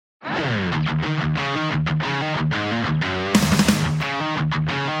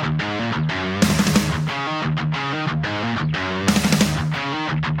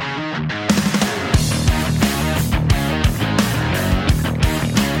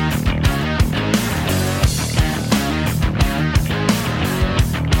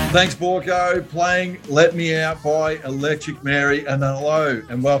Thanks, Borco. Playing Let Me Out by Electric Mary. And hello,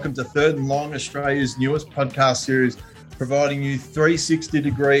 and welcome to Third and Long, Australia's newest podcast series, providing you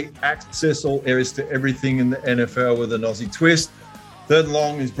 360-degree access all areas to everything in the NFL with an Aussie twist. Third and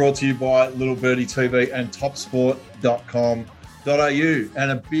Long is brought to you by Little Birdie TV and topsport.com.au.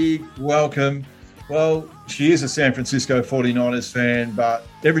 And a big welcome. Well, she is a San Francisco 49ers fan, but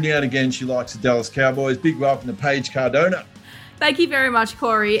every now and again she likes the Dallas Cowboys. Big welcome to Paige Cardona. Thank you very much,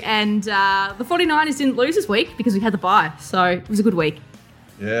 Corey. And the 49ers didn't lose this week because we had the bye, so it was a good week.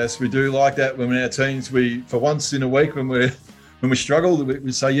 Yes, we do like that when our teams, for once in a week when we struggle,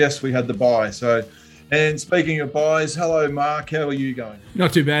 we say, yes, we had the bye. So, and speaking of byes, hello, Mark. How are you going?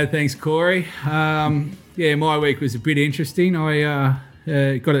 Not too bad, thanks, Corey. My week was a bit interesting. I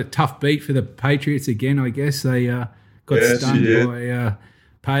got a tough beat for the Patriots again, I guess. They got stunned by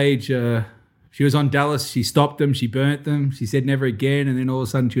Paige. She was on Dallas. She stopped them. She burnt them. She said never again, and then all of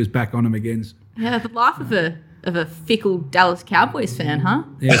a sudden she was back on them again. Yeah, the life of a fickle Dallas Cowboys fan, huh?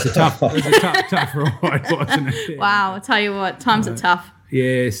 Yeah, it's a tough ride, wasn't it? Wow, I'll tell you what, times are tough.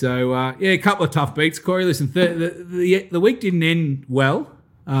 Yeah, so a couple of tough beats, Corey. Listen, the week didn't end well.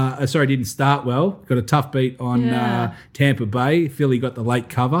 Didn't start well. Got a tough beat on Tampa Bay. Philly got the late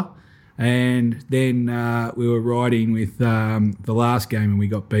cover. And then we were riding with the last game and we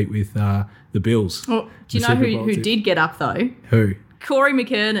got beat with the Bills. Well, do you know who did get up, though? Who? Corey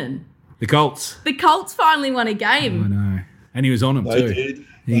McKernan. The Colts. The Colts finally won a game. I know. And he was on them too.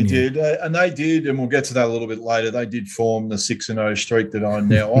 They did. And they did, and we'll get to that a little bit later, they did form the 6-0 streak that I'm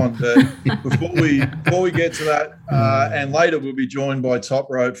now on. But before we get to that, and later we'll be joined by Top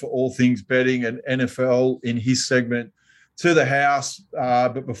Rope for all things betting and NFL in his segment, To the House.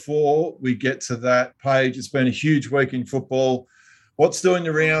 But before we get to that, Paige, it's been a huge week in football. What's doing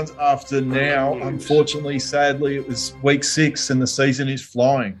the rounds after now? Unfortunately, sadly, it was week 6 and the season is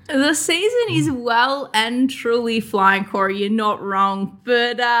flying. The season is well and truly flying, Corey. You're not wrong.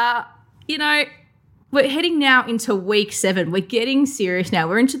 But, we're heading now into week 7. We're getting serious now.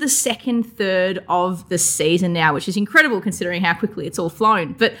 We're into the second third of the season now, which is incredible considering how quickly it's all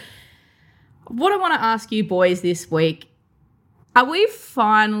flown. But what I want to ask you boys this week, are we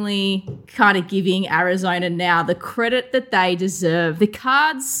finally kind of giving Arizona now the credit that they deserve? The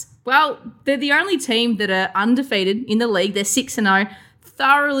Cards, well, they're the only team that are undefeated in the league. They're 6-0,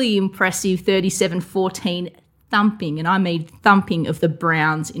 thoroughly impressive 37-14 thumping, and I mean thumping of the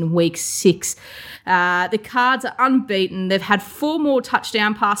Browns in week 6. The Cards are unbeaten. They've had 4 more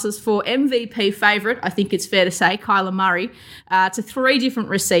touchdown passes for MVP favourite, I think it's fair to say, Kyler Murray, to 3 different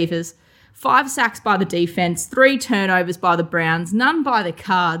receivers. 5 sacks by the defense, 3 turnovers by the Browns, none by the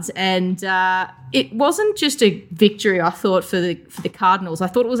Cards, and it wasn't just a victory, I thought, for the Cardinals. I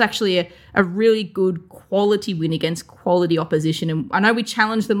thought it was actually a really good quality win against quality opposition. And I know we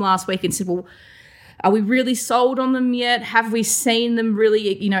challenged them last week and said, well, are we really sold on them yet? Have we seen them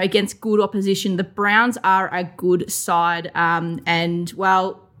really, against good opposition? The Browns are a good side, and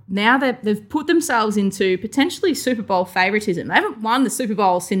well, now they've put themselves into potentially Super Bowl favoritism. They haven't won the Super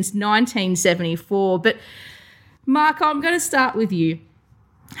Bowl since 1974. But, Mark, I'm going to start with you.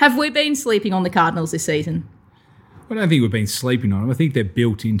 Have we been sleeping on the Cardinals this season? I don't think we've been sleeping on them. I think they're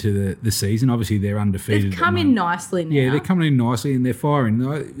built into the season. Obviously, they're undefeated. They've come in nicely now. Yeah, they're coming in nicely and they're firing.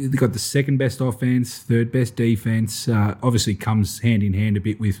 They've got the second best offense, third best defense. Obviously comes hand in hand a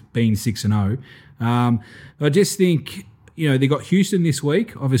bit with being 6-0. I just think, they got Houston this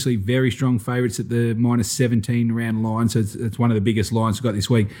week. Obviously, very strong favourites at the -17 round line. So it's one of the biggest lines we've got this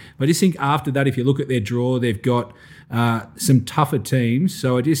week. But I just think after that, if you look at their draw, they've got some tougher teams.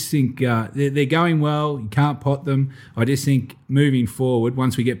 So I just think they're going well. You can't pot them. I just think moving forward,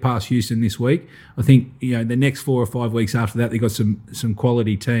 once we get past Houston this week, I think the next 4 or 5 weeks after that, they've got some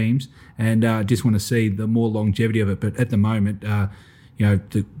quality teams, and just want to see the more longevity of it. But at the moment,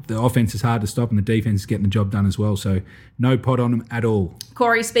 the offense is hard to stop and the defense is getting the job done as well. So no pot on them at all.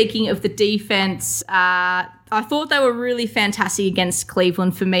 Corey, speaking of the defense, I thought they were really fantastic against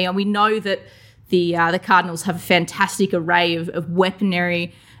Cleveland for me. And we know that the Cardinals have a fantastic array of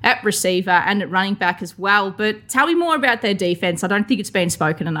weaponry at receiver and at running back as well. But tell me more about their defense. I don't think it's been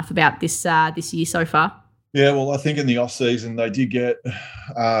spoken enough about this year so far. Yeah, well, I think in the off-season they did get,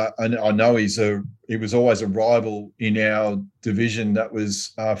 and I know he was always a rival in our division. That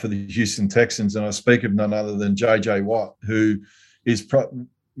was for the Houston Texans, and I speak of none other than J.J. Watt, who is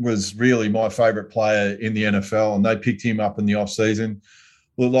was really my favourite player in the NFL, and they picked him up in the off-season.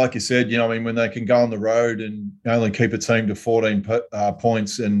 Well, like you said, when they can go on the road and only keep a team to 14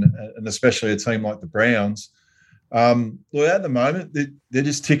 points, and especially a team like the Browns, well, at the moment, they're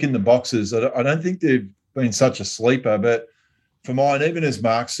just ticking the boxes. I don't think they've been such a sleeper, but for mine, even as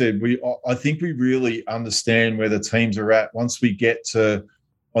Mark said, I think we really understand where the teams are at once we get to,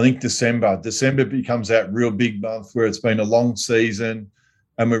 I think, December. December becomes that real big month where it's been a long season,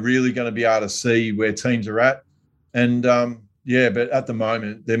 and we're really going to be able to see where teams are at. And, but at the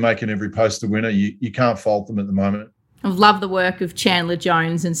moment, they're making every post a winner. You can't fault them at the moment. I've loved the work of Chandler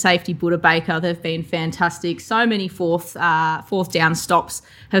Jones and safety Buddha Baker. They've been fantastic. So many fourth down stops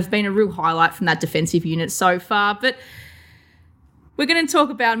have been a real highlight from that defensive unit so far. But we're going to talk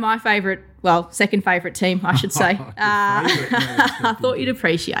about my second favourite team, I should say. I thought you'd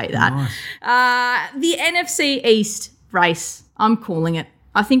appreciate that. Nice. The NFC East race, I'm calling it.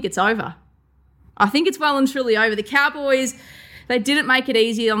 I think it's over. I think it's well and truly over. The Cowboys, they didn't make it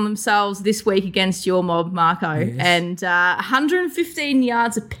easy on themselves this week against your mob, Marco. Yes. And 115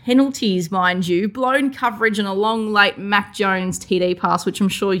 yards of penalties, mind you, blown coverage and a long, late Mac Jones TD pass, which I'm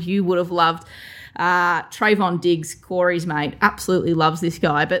sure you would have loved. Trayvon Diggs, Corey's mate, absolutely loves this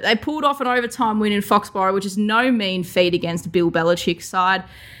guy. But they pulled off an overtime win in Foxborough, which is no mean feat against Bill Belichick's side.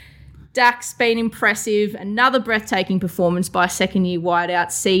 Dak's been impressive. Another breathtaking performance by second-year wideout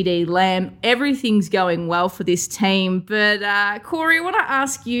CeeDee Lamb. Everything's going well for this team. But, Corey, I want to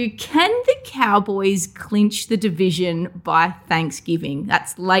ask you, can the Cowboys clinch the division by Thanksgiving?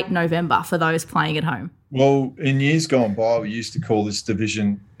 That's late November for those playing at home. Well, in years gone by, we used to call this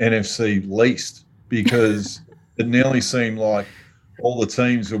division NFC least because it nearly seemed like all the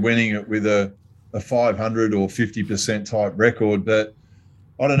teams were winning it with a 500 or 50% type record. But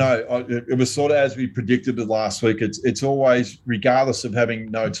I don't know. It was sort of as we predicted it last week. It's always, regardless of having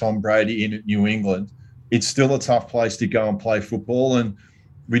no Tom Brady in at New England, it's still a tough place to go and play football. And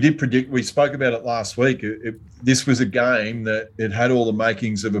we spoke about it last week. This was a game that it had all the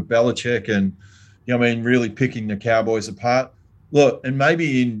makings of a Belichick and, really picking the Cowboys apart. Look, and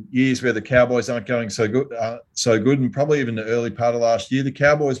maybe in years where the Cowboys aren't going so good, and probably even the early part of last year, the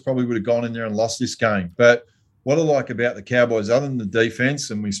Cowboys probably would have gone in there and lost this game. But what I like about the Cowboys, other than the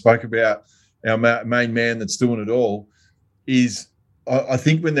defense, and we spoke about our main man that's doing it all, is I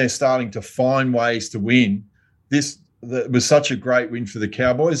think when they're starting to find ways to win, that was such a great win for the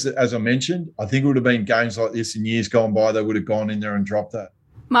Cowboys. As I mentioned, I think it would have been games like this in years gone by. They would have gone in there and dropped that.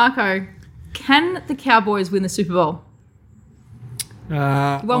 Marco, can the Cowboys win the Super Bowl?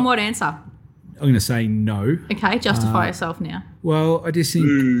 One word answer. I'm going to say no. Okay, justify yourself now. Well, I just think...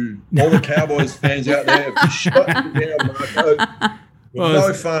 all the Cowboys fans out there, shut down, Marco.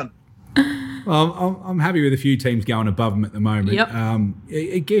 No fun. Well, I'm happy with a few teams going above them at the moment. Yep.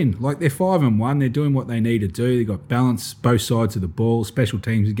 Again, like they're 5-1. They're doing what they need to do. They've got balance both sides of the ball. Special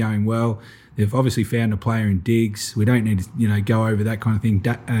teams are going well. They've obviously found a player in Diggs. We don't need to, go over that kind of thing.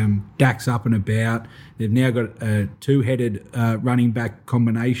 Dak's up and about. They've now got a two-headed running back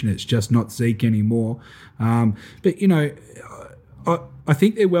combination. It's just not Zeke anymore. But I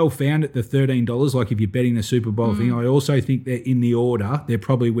think they're well found at the $13. Like if you're betting the Super Bowl thing, I also think they're in the order. They're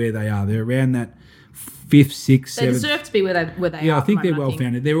probably where they are. They're around that 5th, 6th, 7th. They deserve to be where they are. Yeah, I think they're well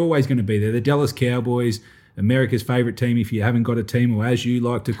founded. They're always going to be there. The Dallas Cowboys, America's favourite team if you haven't got a team, or as you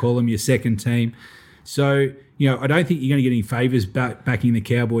like to call them, your second team. So, I don't think you're going to get any favours backing the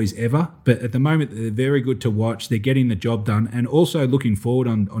Cowboys ever. But at the moment, they're very good to watch. They're getting the job done. And also looking forward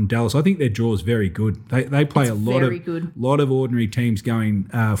on Dallas, I think their draw is very good. They play a lot of ordinary teams going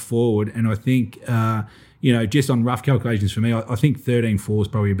forward. And I think, just on rough calculations for me, I think 13-4 is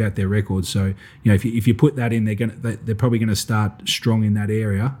probably about their record. So, if you put that in, they're probably going to start strong in that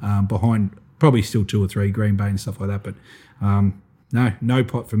area behind probably still 2 or 3 Green Bay and stuff like that. But no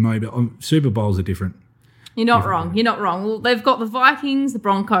pot for me. But Super Bowls are different. You're not wrong. You're not wrong. Well, they've got the Vikings, the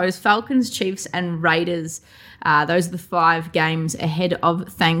Broncos, Falcons, Chiefs, and Raiders. Those are the 5 games ahead of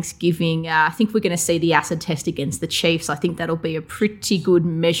Thanksgiving. I think we're going to see the acid test against the Chiefs. I think that'll be a pretty good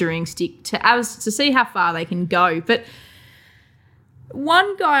measuring stick to see how far they can go. But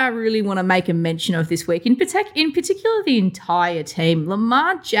one guy I really want to make a mention of this week, in particular the entire team,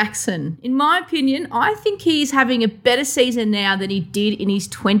 Lamar Jackson. In my opinion, I think he's having a better season now than he did in his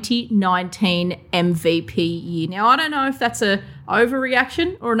 2019 MVP year. Now, I don't know if that's an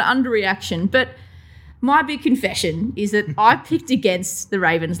overreaction or an underreaction, but my big confession is that I picked against the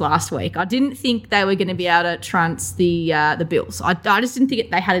Ravens last week. I didn't think they were going to be able to trounce the Bills. I just didn't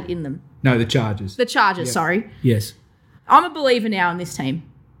think they had it in them. No, the Chargers. The Chargers, sorry. Yes. I'm a believer now in this team.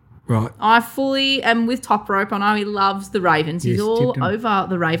 Right. I fully am with Top Rope. I know he loves the Ravens. He's Yes, all tipped him. over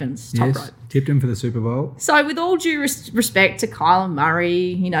the Ravens, Top Rope. Tipped him for the Super Bowl. So with all due respect to Kyler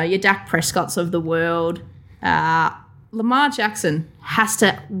Murray, your Dak Prescotts of the world, Lamar Jackson has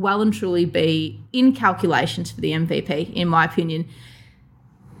to well and truly be in calculations for the MVP, in my opinion.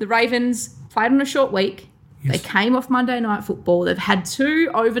 The Ravens played on a short week. Yes. They came off Monday Night Football. They've had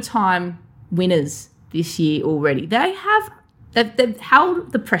 2 overtime winners this year already. They've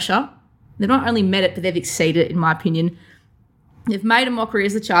held the pressure. They've not only met it, but they've exceeded it, in my opinion. They've made a mockery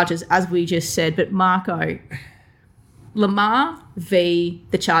as the Chargers, as we just said. But Marco, Lamar v.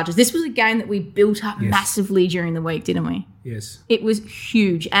 the Chargers. This was a game that we built up massively during the week, didn't we? Yes. It was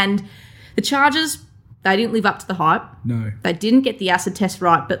huge. And the Chargers, they didn't live up to the hype. No. They didn't get the acid test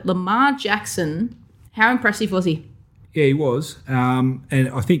right. But Lamar Jackson, how impressive was he? Yeah, he was. And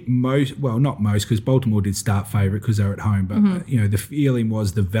I think not most, because Baltimore did start favourite because they were at home. But the feeling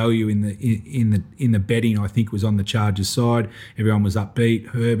was the value in the betting, I think, was on the Chargers side. Everyone was upbeat.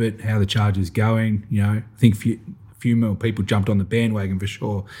 Herbert, how the Chargers going. I think few more people jumped on the bandwagon for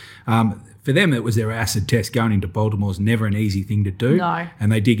sure. For them, it was their acid test. Going into Baltimore is never an easy thing to do. No.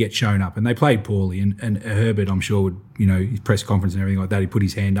 And they did get shown up, and they played poorly. And Herbert, I'm sure, would, his press conference and everything like that, he put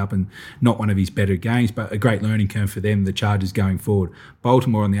his hand up, and not one of his better games, but a great learning curve for them, the Chargers going forward.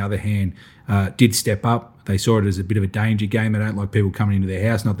 Baltimore, on the other hand, did step up. They saw it as a bit of a danger game. They don't like people coming into their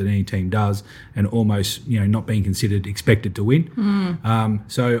house, not that any team does, and almost, not being considered expected to win.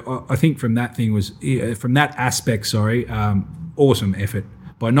 So I think from that aspect, awesome effort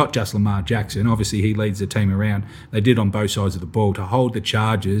by not just Lamar Jackson. Obviously, he leads the team around. They did on both sides of the ball. To hold the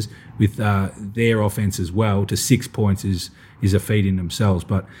Chargers with their offense as well to 6 points is a feat in themselves.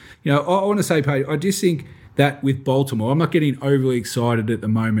 But, I want to say, Paige, I just think that with Baltimore, I'm not getting overly excited at the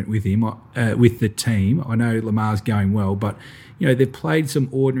moment with him, with the team. I know Lamar's going well, but, they've played some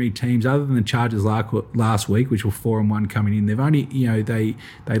ordinary teams other than the Chargers last week, which were 4-1 coming in. They've only, they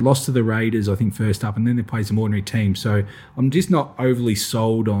lost to the Raiders, I think, first up, and then they played some ordinary teams. So I'm just not overly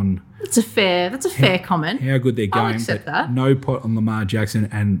sold on. That's a fair comment. How good they're going. I'll accept that. No pot on Lamar Jackson,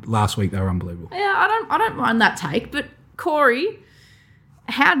 and last week they were unbelievable. Yeah, I don't mind that take, but Corey,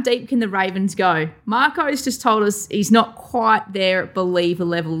 how deep can the Ravens go? Marco's just told us he's not quite there at believer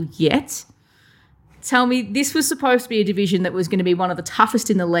level yet. Tell me, this was supposed to be a division that was going to be one of the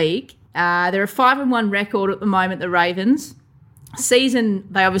toughest in the league. They're a 5-1 record at the moment, the Ravens. Season,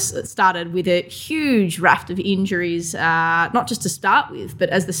 they obviously started with a huge raft of injuries, not just to start with, but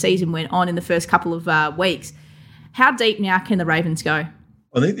as the season went on in the first couple of weeks. How deep now can the Ravens go?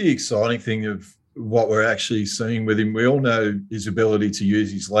 I think the exciting thing of what we're actually seeing with him, we all know his ability to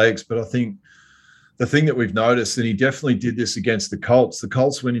use his legs, but I think the thing that we've noticed, and he definitely did this against the Colts. The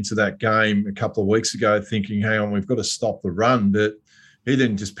Colts went into that game a couple of weeks ago thinking, hang on, we've got to stop the run. But he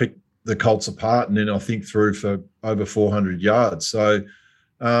then just picked the Colts apart and then I think threw for over 400 yards. So,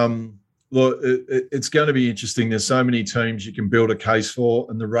 look, it's going to be interesting. There's so many teams you can build a case for,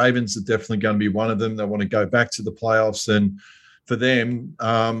 and the Ravens are definitely going to be one of them. They want to go back to the playoffs, and for them,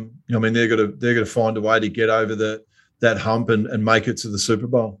 they're going to find a way to get over that hump and make it to the Super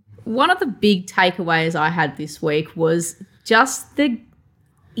Bowl. One of the big takeaways I had this week was just the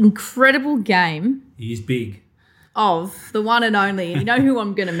incredible game. He's big. Of the one and only, you know who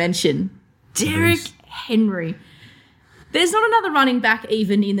I'm going to mention, Derrick Henry. There's not another running back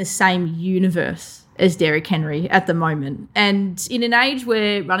even in the same universe as Derrick Henry at the moment. And in an age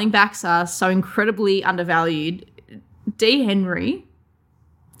where running backs are so incredibly undervalued, D. Henry,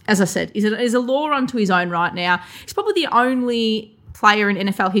 as I said, is a law unto his own right now. He's probably the only player in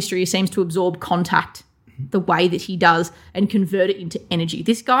NFL history who seems to absorb contact the way that he does and convert it into energy.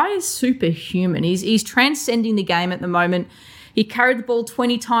 This guy is superhuman. He's transcending the game at the moment. He carried the ball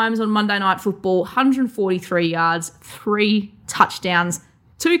 20 times on Monday Night Football, 143 yards, 3 touchdowns,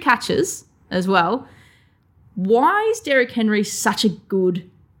 2 catches as well. Why is Derrick Henry such a good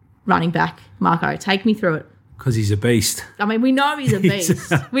running back, Marco? Take me through it. Because he's a beast. I mean, we know he's a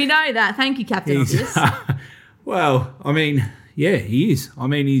beast. We know that. Thank you, Captain Obvious. Well, I mean, yeah, he is. I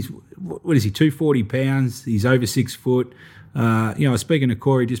mean, he's, 240 pounds. He's over 6 foot. I was speaking to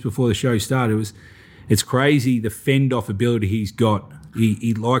Corey just before the show started. It's crazy the fend-off ability he's got.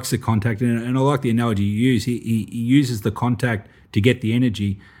 He likes the contact, and I like the analogy you use. He uses the contact to get the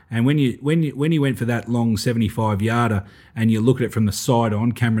energy. And when he went for that long 75-yarder, and you look at it from the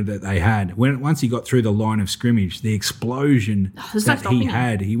side-on camera that they had, once he got through the line of scrimmage, the explosion that he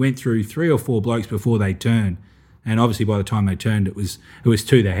had, he went through 3 or 4 blokes before they turned. And obviously by the time they turned, it was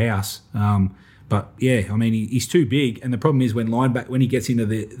to the house. But yeah, I mean, he's too big. And the problem is when he gets into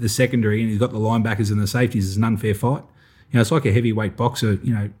the secondary and he's got the linebackers and the safeties, it's an unfair fight. It's like a heavyweight boxer,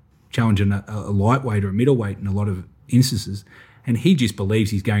 challenging a lightweight or a middleweight in a lot of instances, and he just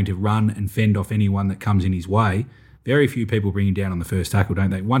believes he's going to run and fend off anyone that comes in his way. Very few people bring him down on the first tackle,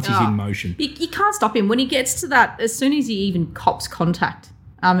 don't they? Once he's in motion. You can't stop him. When he gets to that, as soon as he even cops contact,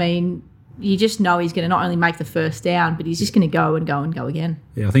 I mean, you just know he's going to not only make the first down, but he's just going to go and go and go again.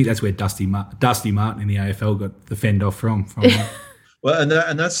 Yeah, I think that's where Dusty Martin in the AFL got the fend off from Well,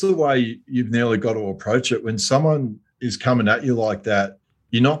 and that's the way you've nearly got to approach it. When someone is coming at you like that,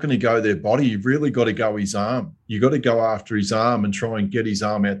 you're not going to go their body. You've really got to go his arm. You've got to go after his arm and try and get his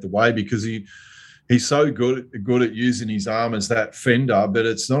arm out the way, because he's so good at using his arm as that fender. But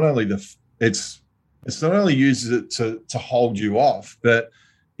it's not only uses it to hold you off, but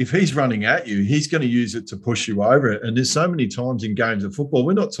if he's running at you, he's going to use it to push you over it. And there's so many times in games of football,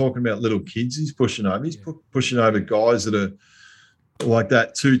 we're not talking about little kids he's pushing over. He's pushing over guys that are like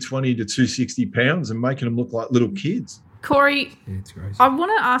that 220 to 260 pounds and making them look like little kids. Corey, I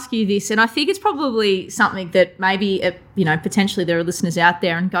want to ask you this, and I think it's probably something that maybe, potentially there are listeners out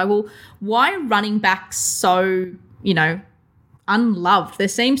there and go, well, why are running backs so, unloved? There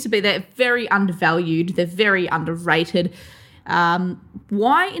seems to be, they're very undervalued, they're very underrated.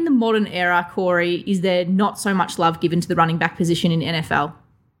 Why in the modern era, Corey, is there not so much love given to the running back position in NFL?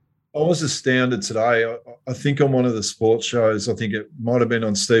 I was astounded today. I think on one of the sports shows, I think it might have been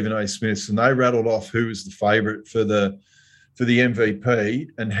on Stephen A. Smith's, and they rattled off who was the favourite for the MVP,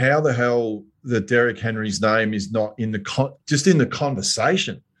 and how the hell that Derrick Henry's name is not in the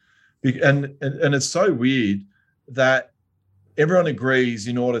conversation. And it's so weird that everyone agrees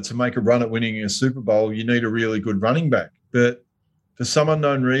in order to make a run at winning a Super Bowl, you need a really good running back. But for some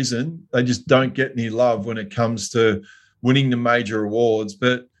unknown reason, they just don't get any love when it comes to winning the major awards.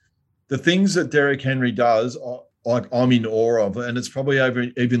 But the things that Derrick Henry does, I'm in awe of, and it's probably over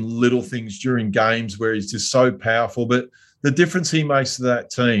even little things during games where he's just so powerful. But the difference he makes to that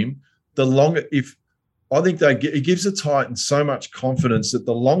team, it gives the Titans so much confidence that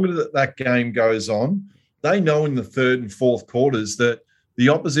the longer that game goes on, they know in the third and fourth quarters that the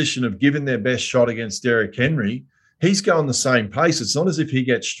opposition have given their best shot against Derrick Henry. He's going the same pace. It's not as if he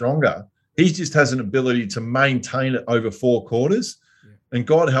gets stronger. He just has an ability to maintain it over 4 quarters. And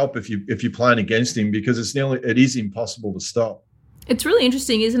God help if you're playing against him, because it is impossible to stop. It's really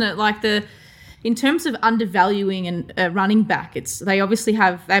interesting, isn't it? Like in terms of undervaluing a running back, they obviously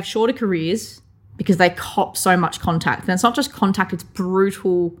have shorter careers because they cop so much contact. And it's not just contact; it's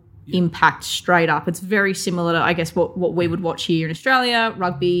brutal impact straight up. It's very similar to, I guess, what we would watch here in Australia: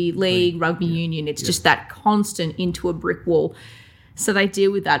 rugby league, rugby union. It's just that constant into a brick wall. So they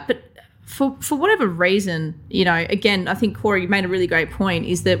deal with that, but. For whatever reason, again, I think, Corey, you made a really great point,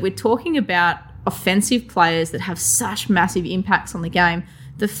 is that we're talking about offensive players that have such massive impacts on the game.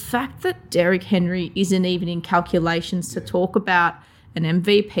 The fact that Derrick Henry isn't even in calculations to talk about an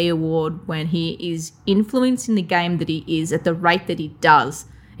MVP award when he is influencing the game that he is at the rate that he does,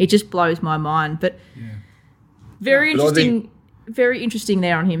 it just blows my mind. But very interesting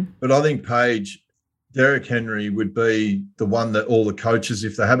there on him. But I think, Paige, Derrick Henry would be the one that all the coaches,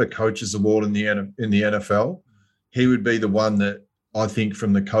 if they have a coaches award in the NFL, he would be the one that I think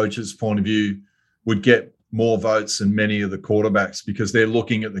from the coaches' point of view would get more votes than many of the quarterbacks, because they're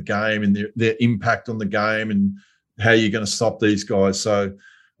looking at the game and their impact on the game and how you're going to stop these guys. So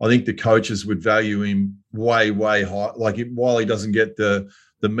I think the coaches would value him way, way high. Like, while he doesn't get the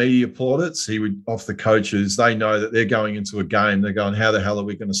media plaudits, he would, off the coaches, they know that they're going into a game. They're going, how the hell are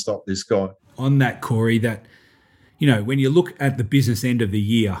we going to stop this guy? On that, Corey, that, when you look at the business end of the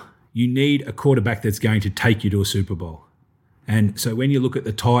year, you need a quarterback that's going to take you to a Super Bowl. And so when you look at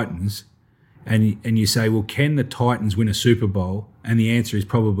the Titans and you say, well, can the Titans win a Super Bowl? And the answer is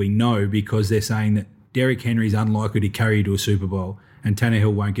probably no, because they're saying that Derrick Henry is unlikely to carry you to a Super Bowl and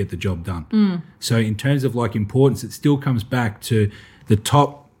Tannehill won't get the job done. So in terms of importance, it still comes back to the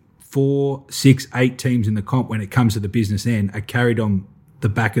top 4, 6, 8 teams in the comp when it comes to the business end are carried on the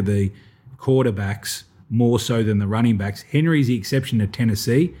back of the quarterbacks more so than the running backs. Henry's the exception to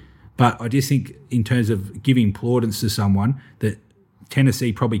Tennessee, but I just think in terms of giving plaudits to someone, that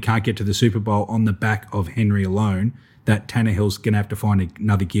Tennessee probably can't get to the Super Bowl on the back of Henry alone, that Tannehill's going to have to find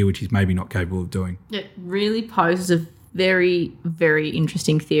another gear, which he's maybe not capable of doing. It really poses a very, very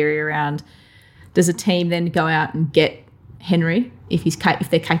interesting theory around, does a team then go out and get Henry if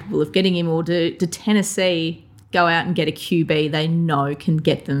they're capable of getting him, or do Tennessee go out and get a QB they know can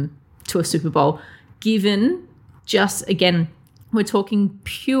get them to a Super Bowl, given just, again, we're talking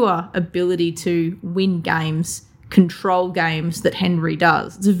pure ability to win games, control games that Henry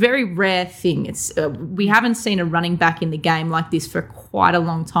does. It's a very rare thing. It's we haven't seen a running back in the game like this for quite a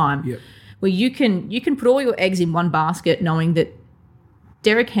long time, where you can put all your eggs in one basket knowing that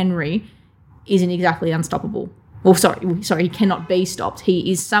Derrick Henry isn't exactly unstoppable. Well, sorry, he cannot be stopped.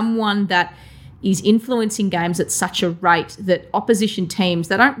 He is someone that is influencing games at such a rate that opposition teams,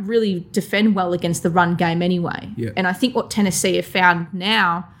 they don't really defend well against the run game anyway. Yeah. And I think what Tennessee have found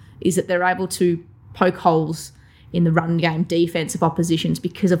now is that they're able to poke holes in the run game defense of oppositions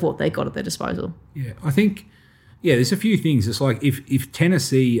because of what they got at their disposal. Yeah, I think, there's a few things. It's like if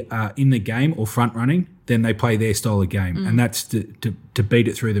Tennessee are in the game or front running, then they play their style of game. And that's to beat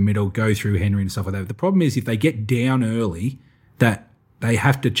it through the middle, go through Henry and stuff like that. The problem is if they get down early, that they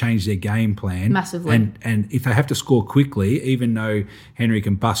have to change their game plan. Massively. And if they have to score quickly, even though Henry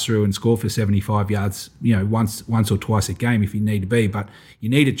can bust through and score for 75 yards, once or twice a game if you need to be, but you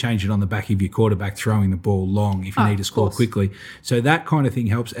need to change it on the back of your quarterback throwing the ball long if you need to score quickly. So that kind of thing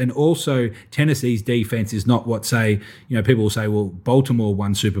helps. And also Tennessee's defense is not what, say, people will say, well, Baltimore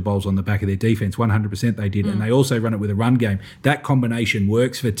won Super Bowls on the back of their defense. 100% they did. And they also run it with a run game. That combination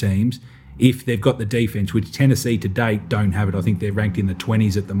works for teams if they've got the defense, which Tennessee to date don't have it. I think they're ranked in the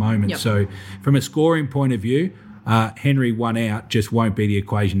 20s at the moment. Yep. So from a scoring point of view, Henry one out just won't be the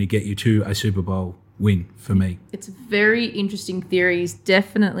equation to get you to a Super Bowl win for me. It's a very interesting theory. He's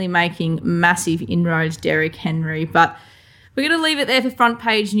definitely making massive inroads, Derrick Henry. But we're going to leave it there for front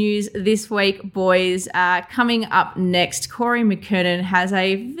page news this week, boys. Coming up next, Corey McKernan has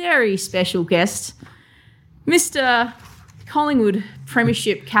a very special guest, Mr. Collingwood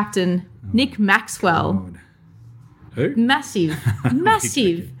Premiership captain Nick Maxwell. God. Who? Massive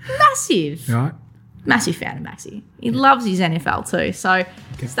Right. massive fan of Maxie. He loves his NFL too. So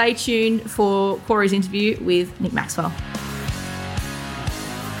stay tuned for Corey's interview with Nick Maxwell.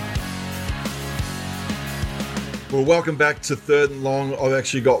 Well, welcome back to Third and Long. I've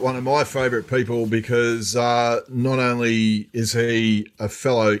actually got one of my favourite people because not only is he a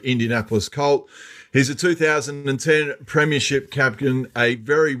fellow Indianapolis Colt, he's a 2010 Premiership captain. A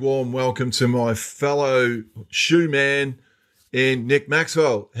very warm welcome to my fellow shoe man in Nick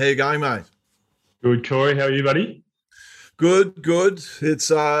Maxwell. How you going, mate? Good, Corey. How are you, buddy? Good.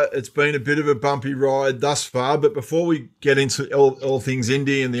 It's been a bit of a bumpy ride thus far, but before we get into all things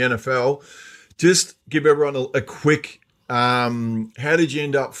Indy and the NFL, just give everyone a quick, how did you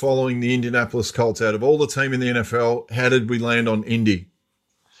end up following the Indianapolis Colts? Out of all the team in the NFL, how did we land on Indy?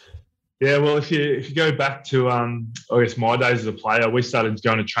 Yeah, well, if you go back to, I guess, my days as a player, we started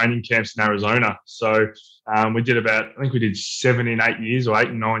going to training camps in Arizona. So we did I think we did 7 in 8 years or 8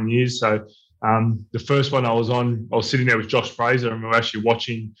 and 9 years. So the first one I was sitting there with Josh Fraser and we were actually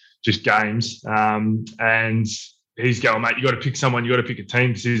watching just games. And he's going, mate, you got to pick someone, you got to pick a team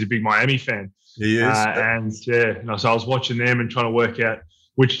because he's a big Miami fan. He is. So I was watching them and trying to work out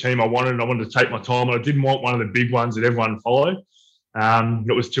which team I wanted. And I wanted to take my time. And I didn't want one of the big ones that everyone followed.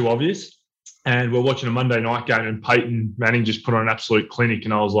 It was too obvious. And we're watching a Monday night game and Peyton Manning just put on an absolute clinic.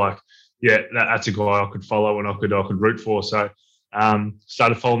 And I was like, yeah, that's a guy I could follow and I could root for. So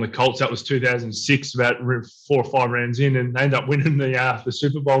started following the Colts. That was 2006, about 4 or 5 rounds in, and they ended up winning the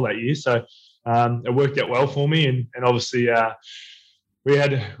Super Bowl that year. So it worked out well for me. And obviously we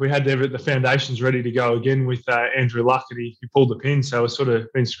had the foundations ready to go again with Andrew Luck, and he pulled the pin. So it's sort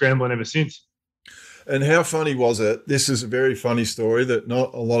of been scrambling ever since. And how funny was it? This is a very funny story that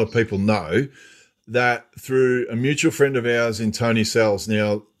not a lot of people know, that through a mutual friend of ours in Tony Sells.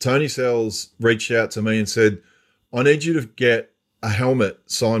 Now, Tony Sells reached out to me and said, I need you to get a helmet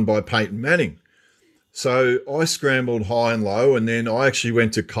signed by Peyton Manning. So I scrambled high and low, and then I actually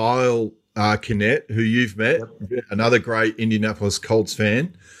went to Kyle Kinnett, who you've met, another great Indianapolis Colts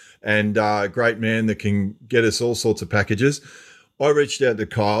fan and great man that can get us all sorts of packages. I reached out to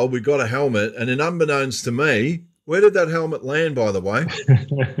Kyle. We got a helmet, and then unbeknownst to me, where did that helmet land, by the way?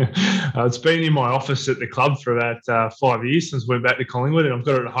 It's been in my office at the club for about 5 years since we went back to Collingwood, and I've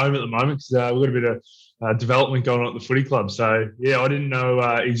got it at home at the moment because we've got a bit of development going on at the footy club. So, yeah, I didn't know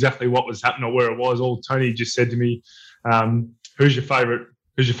exactly what was happening or where it was. All Tony just said to me, who's your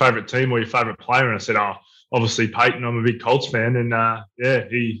favourite team or your favourite player? And I said, obviously Peyton. I'm a big Colts fan. And,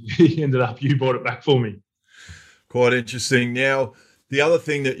 he ended up, you bought it back for me. Quite interesting. Now, the other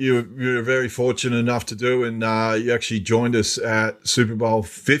thing that you were very fortunate enough to do, and you actually joined us at Super Bowl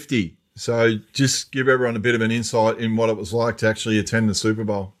 50. So just give everyone a bit of an insight in what it was like to actually attend the Super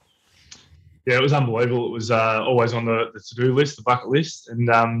Bowl. Yeah, it was unbelievable. It was always on the to-do list, the bucket list. And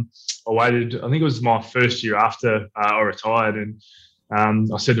I waited, I think it was my first year after I retired.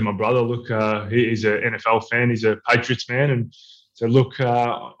 And I said to my brother, look, he's an NFL fan. He's a Patriots man. And said, look,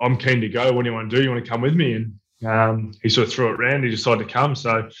 I'm keen to go. What do you want to do? You want to come with me? And he sort of threw it around. He decided to come.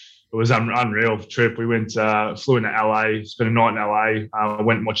 So it was an unreal trip. We went, flew into LA, spent a night in LA. I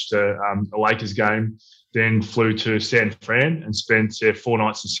went and watched a Lakers game. then flew to San Fran and spent 4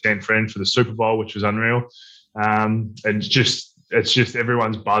 nights in San Fran for the Super Bowl, which was unreal. And it's just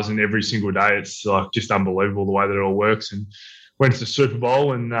everyone's buzzing every single day. It's like just unbelievable the way that it all works. And went to the Super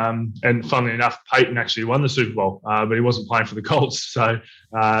Bowl, and funnily enough, Peyton actually won the Super Bowl, but he wasn't playing for the Colts, so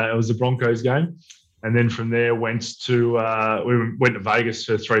it was the Broncos game. And then from there went to Vegas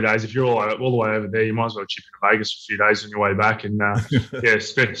for 3 days. If you're all the way over there, you might as well chip into Vegas for a few days on your way back, and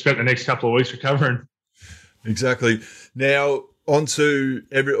spent the next couple of weeks recovering. Exactly. Now on to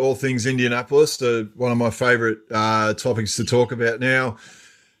all things Indianapolis, one of my favourite topics to talk about now.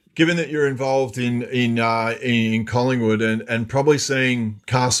 Given that you're involved in Collingwood and probably seeing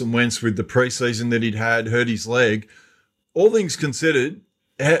Carson Wentz with the preseason that he'd hurt his leg, all things considered,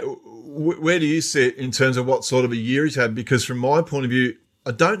 where do you sit in terms of what sort of a year he's had? Because from my point of view,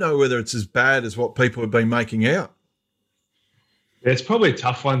 I don't know whether it's as bad as what people have been making out. Yeah, it's probably a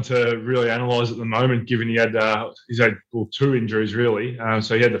tough one to really analyse at the moment, given he's had 2 injuries really.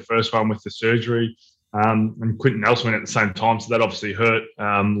 So he had the first one with the surgery, and Quentin Nelson went at the same time, so that obviously hurt,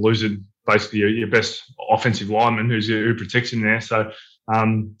 losing basically your best offensive lineman who protects him there. So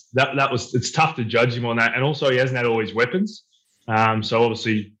it's tough to judge him on that, and also he hasn't had all his weapons. So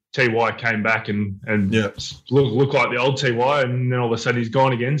obviously TY came back and looked like the old TY, and then all of a sudden he's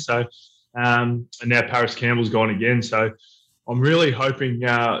gone again. So and now Paris Campbell's gone again. So I'm really hoping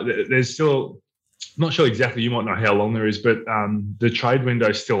there's still, I'm not sure exactly, you might know how long there is, but the trade window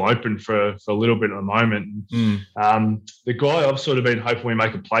is still open for a little bit at the moment. The guy I've sort of been hoping we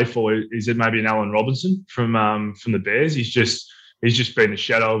make a play for is it maybe an Allen Robinson from the Bears. He's just been a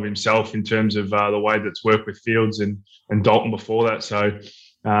shadow of himself in terms of the way that's worked with Fields and Dalton before that. So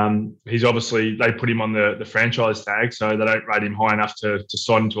he's obviously, they put him on the franchise tag, so they don't rate him high enough to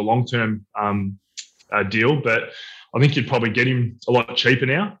sign into a long-term deal. But I think you'd probably get him a lot cheaper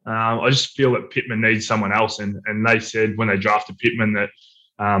now. I just feel that Pittman needs someone else. And they said when they drafted Pittman that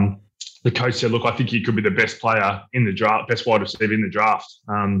the coach said, look, I think he could be the best player in the draft, best wide receiver in the draft,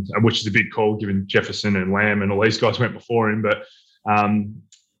 which is a big call given Jefferson and Lamb and all these guys went before him. But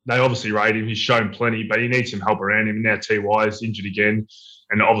they obviously rate him. He's shown plenty, but he needs some help around him. Now TY is injured again.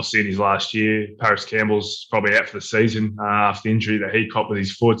 And obviously in his last year, Paris Campbell's probably out for the season after the injury that he caught with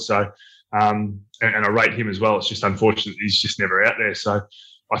his foot. So, and I rate him as well. It's just unfortunate he's just never out there. So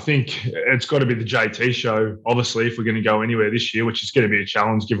I think it's got to be the JT show, obviously, if we're going to go anywhere this year, which is going to be a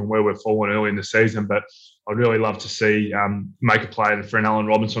challenge given where we're falling early in the season. But I'd really love to see make a play for an Allen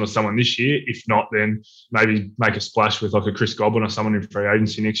Robinson or someone this year. If not, then maybe make a splash with like a Chris Godwin or someone in free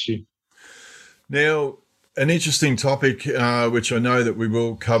agency next year. Now, an interesting topic, which I know that we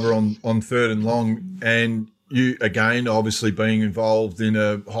will cover on Third and Long, and you, again, obviously being involved in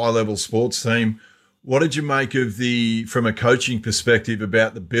a high-level sports team, what did you make of from a coaching perspective,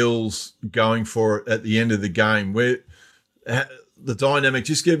 about the Bills going for it at the end of the game? Where the dynamic,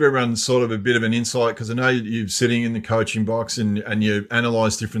 just give everyone sort of a bit of an insight, because I know you're sitting in the coaching box and you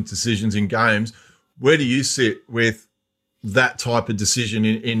analyse different decisions in games. Where do you sit with that type of decision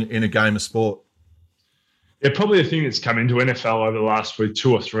in a game of sport? Yeah, probably the thing that's come into NFL over the last 2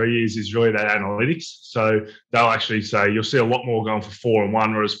 or 3 years is really that analytics. So they'll actually say you'll see a lot more going for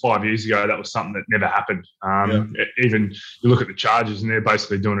 4-1, whereas 5 years ago that was something that never happened. Even you look at the Chargers and they're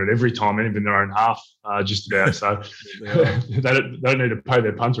basically doing it every time, even their own half, just about. So they don't need to pay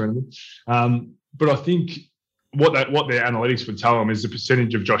their punter or anything. But I think what their analytics would tell them is the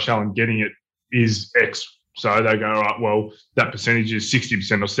percentage of Josh Allen getting it is X. So they go, all right, well, that percentage is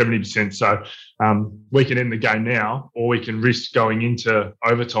 60% or 70%. So we can end the game now, or we can risk going into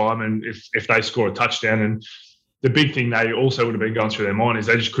overtime. And if they score a touchdown, and the big thing they also would have been going through their mind is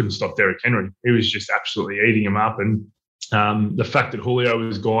they just couldn't stop Derrick Henry. He was just absolutely eating him up. And the fact that Julio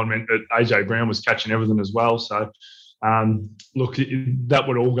was gone meant that AJ Brown was catching everything as well. So, look, that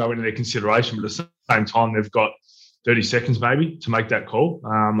would all go into their consideration. But at the same time, they've got 30 seconds maybe to make that call.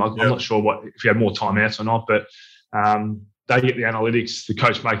 I'm not sure if you had more timeouts or not, but they get the analytics. The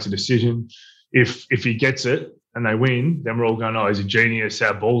coach makes a decision. If he gets it and they win, then we're all going, oh, he's a genius.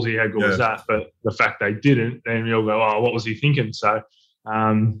 How ballsy, how good was that? But the fact they didn't, then we all go, oh, what was he thinking? So,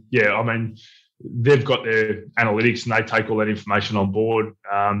 I mean, they've got their analytics and they take all that information on board.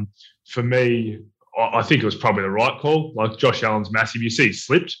 For me, I think it was probably the right call. Like Josh Allen's massive. You see he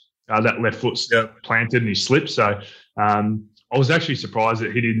slipped. That left foot's planted and he slipped. So I was actually surprised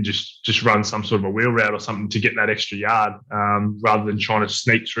that he didn't just run some sort of a wheel route or something to get that extra yard rather than trying to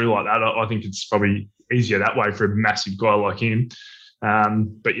sneak through like that. I think it's probably easier that way for a massive guy like him.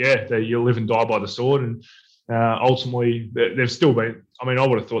 But yeah, you live and die by the sword. And ultimately, they've still been, I mean, I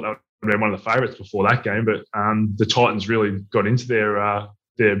would have thought that would have been one of the favourites before that game, but the Titans really got into their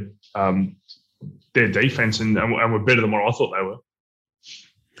their defense and were better than what I thought they were.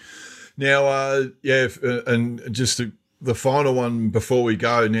 Now, and just the final one before we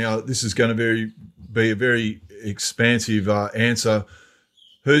go. Now, this is going to be a very expansive answer.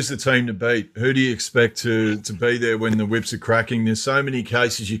 Who's the team to beat? Who do you expect to be there when the whips are cracking? There's so many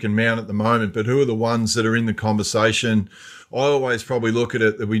cases you can mount at the moment, but who are the ones that are in the conversation? I always probably look at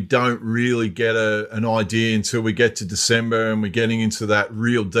it that we don't really get an idea until we get to December and we're getting into that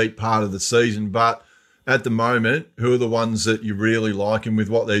real deep part of the season. But at the moment, who are the ones that you really like and with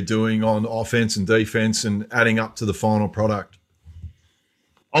what they're doing on offense and defense and adding up to the final product?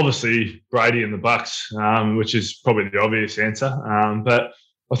 Obviously, Brady and the Bucks, which is probably the obvious answer. But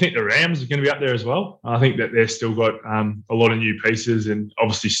I think the Rams are going to be up there as well. I think that they've still got a lot of new pieces, and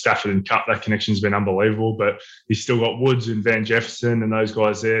obviously Stafford and Cup, that connection's been unbelievable, but he's still got Woods and Van Jefferson and those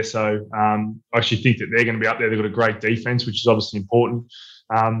guys there. So I actually think that they're going to be up there. They've got a great defense, which is obviously important.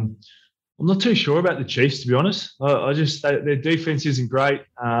 I'm not too sure about the Chiefs, to be honest. Their defense isn't great.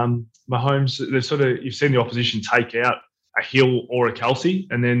 Mahomes, you've seen the opposition take out a Hill or a Kelsey,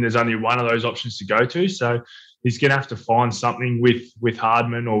 and then there's only one of those options to go to. So he's going to have to find something with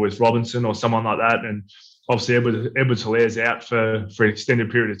Hardman or with Robinson or someone like that. And obviously Edwards-Hilaire's out for an extended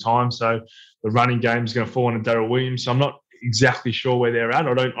period of time. So the running game is going to fall under Darrell Williams. So I'm not exactly sure where they're at.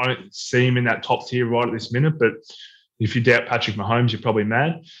 I don't see him in that top tier right at this minute. But if you doubt Patrick Mahomes, you're probably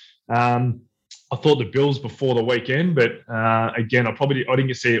mad. I thought the Bills before the weekend, but again, I didn't get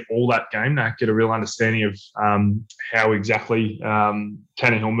to see all that game to get a real understanding of how exactly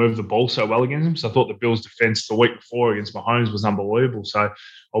Tannehill moved the ball so well against him. So I thought the Bills' defense the week before against Mahomes was unbelievable. So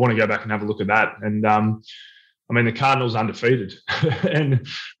I want to go back and have a look at that. And the Cardinals undefeated, and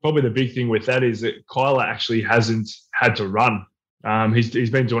probably the big thing with that is that Kyler actually hasn't had to run. He's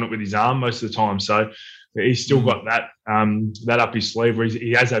been doing it with his arm most of the time, so he's still got that up his sleeve where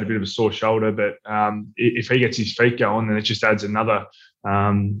he has had a bit of a sore shoulder, but if he gets his feet going, then it just adds another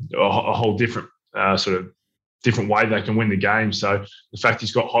a whole different different way they can win the game. So the fact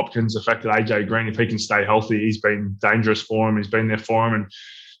he's got Hopkins, the fact that AJ Green, if he can stay healthy, he's been dangerous for him. He's been there for him, and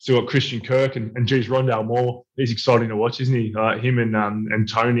still got Christian Kirk and geez, Rondale Moore. He's exciting to watch, isn't he? Him and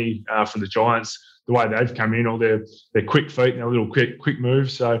Tony for the Giants, the way they've come in, all their quick feet and their little quick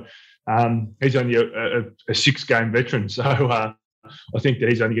moves. So he's only a 6-game veteran. So I think that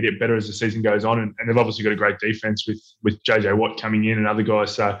he's only going to get better as the season goes on. And they've obviously got a great defense with JJ Watt coming in and other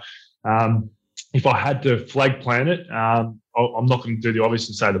guys. So if I had to flag planet, I'm not going to do the obvious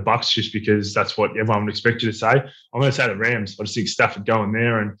and say the Bucks just because that's what everyone would expect you to say. I'm going to say the Rams. I just think Stafford going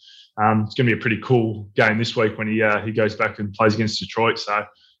there, and it's going to be a pretty cool game this week when he goes back and plays against Detroit. So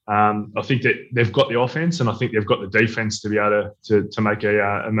I think that they've got the offense, and I think they've got the defense to be able to make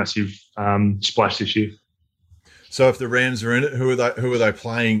a massive splash this year. So if the Rams are in it, who are they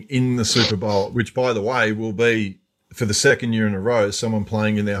playing in the Super Bowl? Which, by the way, will be for the second year in a row someone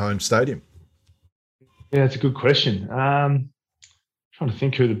playing in their home stadium. Yeah, it's a good question. Trying to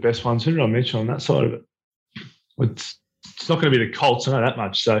think who the best ones. Who did I mention on that side of it? It's not going to be the Colts. I know that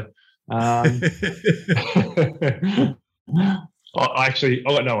much. So I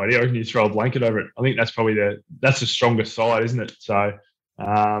got no idea. I reckon you throw a blanket over it. I think that's probably the strongest side, isn't it? So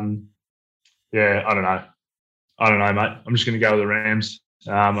yeah, I don't know. Mate. I'm just going to go with the Rams.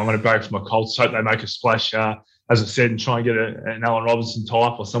 I'm going to go for my Colts. Hope they make a splash. As I said, and try and get an Allen Robinson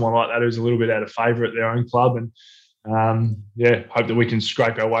type or someone like that who's a little bit out of favour at their own club. And hope that we can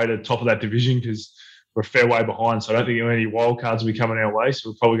scrape our way to the top of that division because we're a fair way behind. So I don't think any wild cards will be coming our way.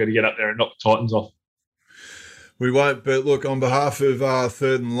 So we're probably going to get up there and knock the Titans off. We won't, but look, on behalf of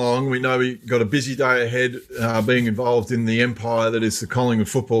Third and Long, we know we've got a busy day ahead being involved in the empire that is the Collingwood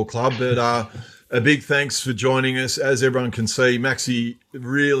Football Club. But a big thanks for joining us. As everyone can see, Maxi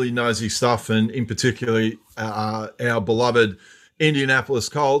really knows his stuff, and in particular our beloved Indianapolis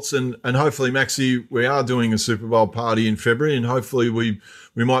Colts. And hopefully, Maxi, we are doing a Super Bowl party in February, and hopefully we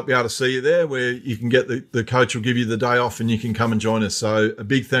might be able to see you there where you can get the coach will give you the day off and you can come and join us. So a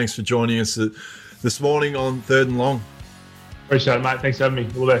big thanks for joining us this morning on Third and Long. Appreciate it, mate. Thanks for having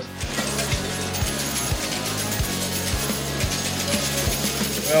me. All the best.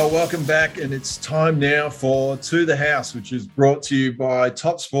 Well, welcome back, and it's time now for To The House, which is brought to you by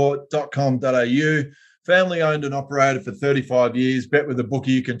topsport.com.au. Family owned and operated for 35 years. Bet with a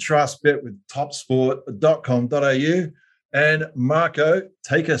bookie you can trust. Bet with topsport.com.au. And Marco,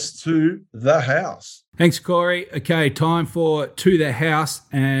 take us to the house. Thanks, Corey. Okay, time for To The House,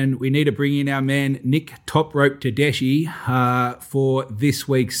 and we need to bring in our man Nick Top Rope Tedeschi for this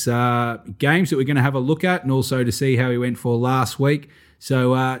week's games that we're going to have a look at, and also to see how he went for last week.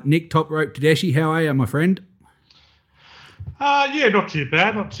 So, Nick Top Rope Tedeschi, how are you, my friend? Yeah, not too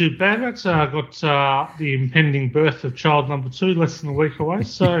bad. It's got the impending birth of child number 2 less than a week away,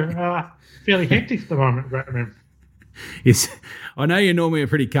 so fairly hectic at the moment, Ratman. Yes, I know you're normally a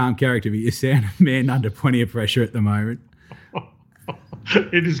pretty calm character, but you sound a man under plenty of pressure at the moment.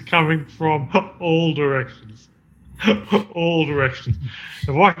 It is coming from all directions. All directions.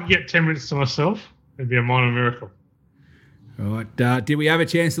 If I can get 10 minutes to myself, it'd be a minor miracle. All right. Did we have a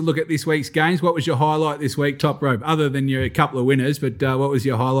chance to look at this week's games? What was your highlight this week, Top Rope, other than your couple of winners? But what was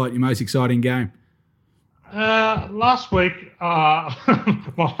your highlight, your most exciting game? Last week, my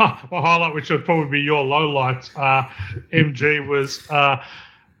highlight, which would probably be your low light, MG, was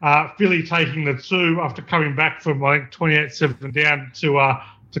Philly taking the 2 after coming back from, I think, 28-7 down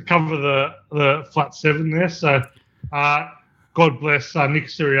to cover the flat 7 there. So God bless Nick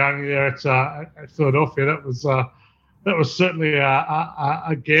Sirianni there at Philadelphia. That was certainly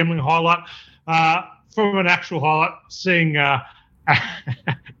a gambling highlight. From an actual highlight, seeing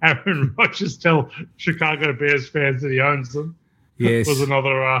Aaron Rodgers tell Chicago Bears fans that he owns them, yes, was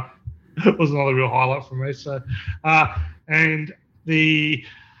another real highlight for me. So, and the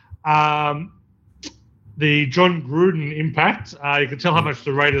John Gruden impact. You can tell how much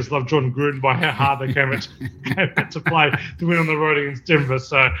the Raiders love John Gruden by how hard they came out to play to win on the road against Denver.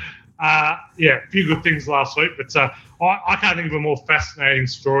 So, a few good things last week, but I can't think of a more fascinating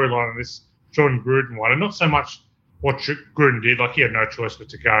storyline than this John Gruden one, and not so much what Gruden did. Like, he had no choice but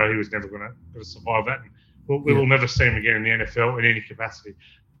to go. He was never going to survive that. And we will never see him again in the NFL in any capacity.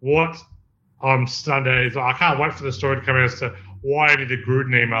 What I'm stunned at is I can't wait for the story to come out as to why only the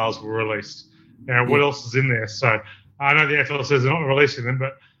Gruden emails were released. What else is in there? So I know the NFL says they're not releasing them,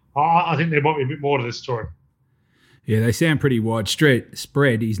 but I think there might be a bit more to this story. Yeah, they sound pretty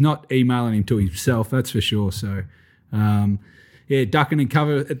widespread. He's not emailing him to himself, that's for sure. So, ducking and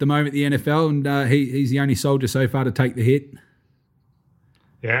cover at the moment, the NFL, and he's the only soldier so far to take the hit.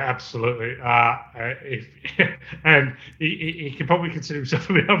 Yeah, absolutely. And he can probably consider himself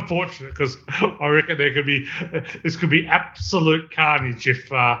a bit unfortunate, because I reckon this could be absolute carnage if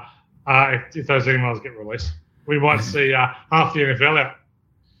those emails get released. We might see half the NFL out.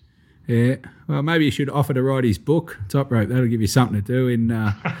 Yeah, well, maybe you should offer to write his book, Top Rope. That'll give you something to do in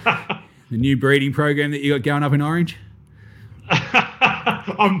the new breeding program that you got going up in Orange.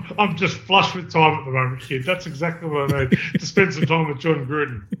 I'm just flush with time at the moment, kid. That's exactly what I need, to spend some time with John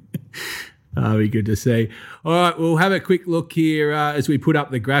Gruden. That'll be good to see. All right, we'll have a quick look here as we put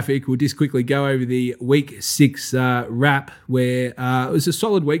up the graphic. We'll just quickly go over the Week 6 wrap, where it was a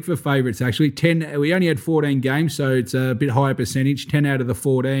solid week for favourites, actually. We only had 14 games, so it's a bit higher percentage. 10 out of the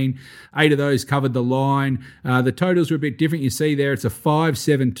 14. 8 of those covered the line. The totals were a bit different. You see there, it's a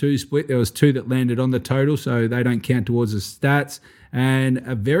 5-7-2 split. There was 2 that landed on the total, so they don't count towards the stats. And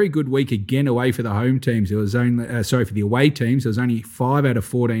a very good week again away for the home teams. There was only for the away teams. There was only 5 out of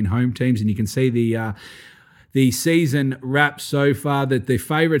 14 home teams, and you can see the season wrap so far that the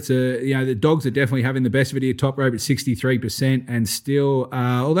favourites are, the Dogs are definitely having the best of it here. Top Rope at 63%, and still,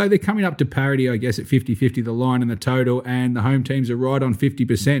 although they're coming up to parity, I guess, at 50-50 the line and the total, and the home teams are right on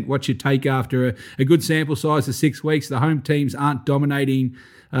 50%. What's your take after a good sample size of 6 weeks? The home teams aren't dominating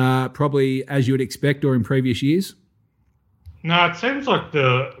probably as you would expect or in previous years. No, it seems like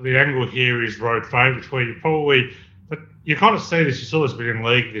the angle here is road favourites, where but you kind of see this. You saw this within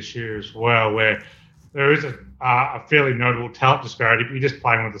league this year as well, where there is a fairly notable talent disparity, but you're just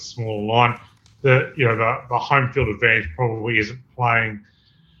playing with a smaller line. The home field advantage probably isn't playing,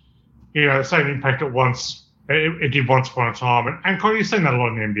 the same impact at once. It did once upon a time, and you've seen that a lot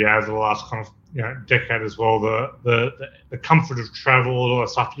in the NBA over the last kind of decade as well. The comfort of travel, all that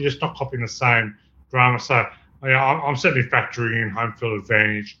stuff. You're just not copying the same drama. So. I'm certainly factoring in home field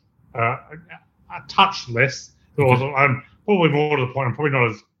advantage a touch less. I'm probably more to the point. I'm probably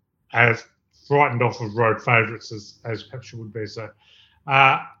not as frightened off of road favourites as perhaps you would be. So,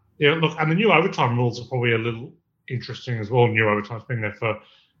 look, and the new overtime rules are probably a little interesting as well. New overtime's been there for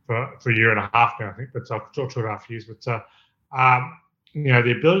a year and a half now, I think, but 2.5 years. But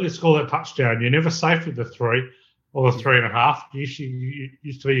the ability to score that touchdown, you're never safe with the 3 or the 3.5. Usually,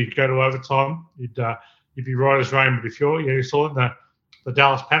 used to be you'd go to overtime, you'd be right as rain, but if you saw it in the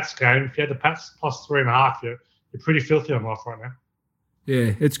Dallas Pats game, if you had the Pats plus 3.5, you're pretty filthy on life right now.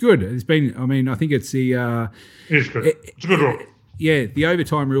 Yeah, it's good. It's been. I think it's the. It is good. It's a good rule. Yeah, the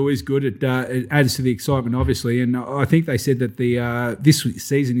overtime rule is good. It adds to the excitement, obviously, and I think they said that this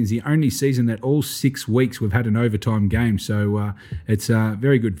season is the only season that all 6 weeks we've had an overtime game. So it's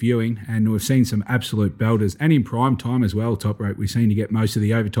very good viewing, and we've seen some absolute belters, and in prime time as well. Top Rope, we seem to get most of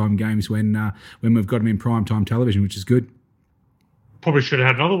the overtime games when we've got them in prime time television, which is good. Probably should have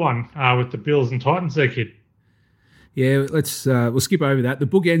had another one with the Bills and Titans there, kid. Yeah, we'll skip over that. The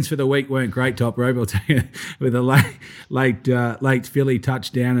bookends for the week weren't great, Top Rope, I'll tell you, with a late Philly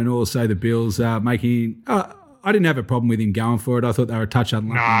touchdown and also the Bills making. I didn't have a problem with him going for it. I thought they were a touch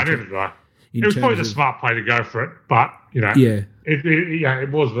unlucky. No, I didn't. It was probably the smart play to go for it, but yeah,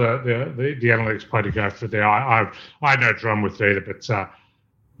 it was the analytics play to go for there. I had no drum with it either, but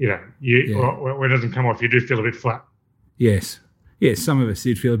when it doesn't come off, you do feel a bit flat. Yes. Yes, some of us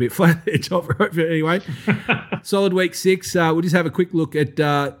did feel a bit flat at Top Rope, but anyway. Solid week 6. We'll just have a quick look at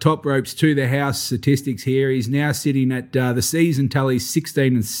Top Rope's to the house statistics here. He's now sitting at the season tallies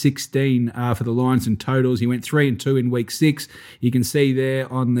 16-16 for the Lions and totals. He went 3-2 in week 6. You can see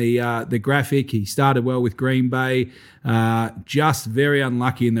there on the graphic, he started well with Green Bay. Just very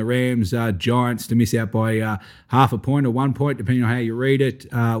unlucky in the Rams Giants to miss out by half a point or 1 point, depending on how you read it.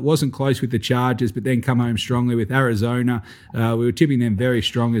 Wasn't close with the Chargers, but then come home strongly with Arizona. We were tipping them very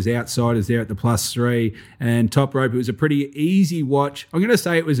strong as outsiders there at the +3. And Top Rope, it was a pretty easy watch. I'm going to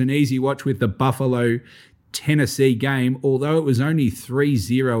say it was an easy watch with the Buffalo-Tennessee game, although it was only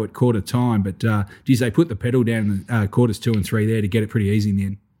 3-0 at quarter time. But, they put the pedal down in quarters 2 and 3 there to get it pretty easy in the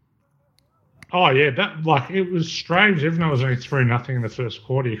end. Oh, yeah, it was strange. Even though it was only 3-0 in the first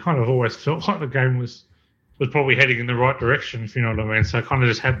quarter, you kind of always felt like the game was probably heading in the right direction, if you know what I mean. So I kind of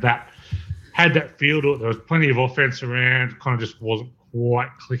just had that feel to it. There was plenty of offense around, kind of just wasn't quite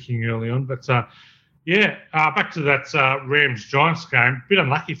clicking early on. But, back to that Rams-Giants game, a bit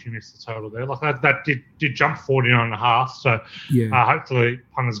unlucky if you missed the total there. Like that did jump 49.5, so hopefully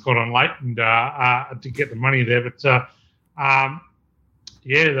punters got on late and did get the money there. But,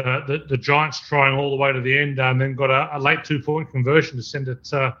 the Giants trying all the way to the end and then got a late 2-point conversion to send it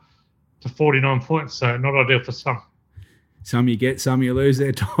to 49 points. So not ideal for some. Some you get, some you lose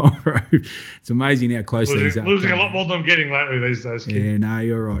there, Tom. It's amazing how close these are. Losing a lot more than I'm getting lately these days, kid. Yeah, no,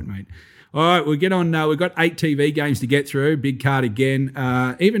 you're right, mate. All right, we'll get on. We've got 8 TV games to get through. Big card again.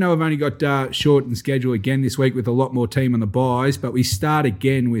 Even though we've only got shortened schedule again this week with a lot more team on the buys, but we start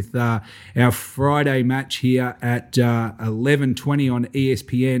again with our Friday match here at 11:20 on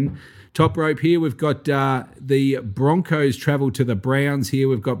ESPN. Top Rope here, we've got the Broncos travel to the Browns here.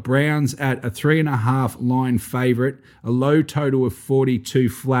 We've got Browns at a 3.5 line favourite, a low total of 42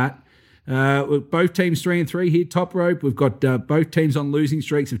 flat. Both teams 3-3 here, Top Rope. We've got both teams on losing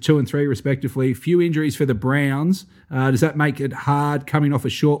streaks of 2 and 3 respectively. Few injuries for the Browns. Does that make it hard coming off a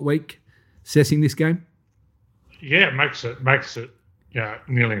short week assessing this game? Yeah, it makes it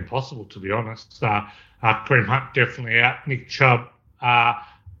nearly impossible, to be honest. Kareem Hunt definitely out. Nick Chubb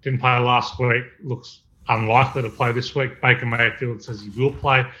didn't play last week. Looks unlikely to play this week. Baker Mayfield says he will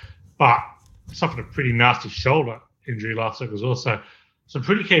play, but suffered a pretty nasty shoulder injury last week as well. So some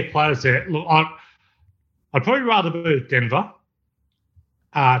pretty key players there. Look, I'd probably rather be with Denver.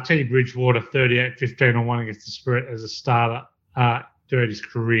 Teddy Bridgewater, 38-15-1 against the Spirit as a starter throughout his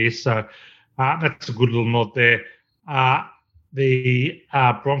career. So that's a good little nod there. The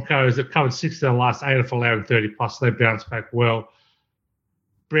Broncos have covered 6 of their last 8 of allowing 30+. So they bounced back well.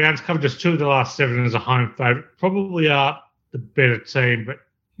 Browns covered just 2 of the last 7 as a home favourite. Probably are the better team, but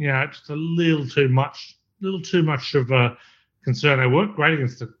just a little too much of a concern. They weren't great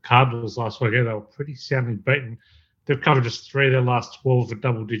against the Cardinals last week. They were pretty soundly beaten. They've covered just 3 of their last 12 a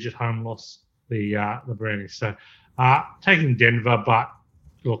double-digit home loss, the Brownies. So taking Denver, but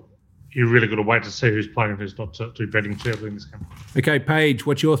look, you really got to wait to see who's playing and who's not to be betting too early in this game. Okay, Paige,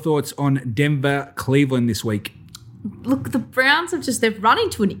 what's your thoughts on Denver-Cleveland this week? Look, the Browns they've run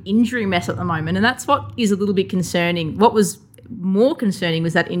into an injury mess at the moment, and that's what is a little bit concerning. What was more concerning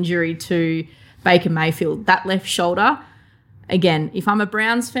was that injury to Baker Mayfield, that left shoulder. Again, if I'm a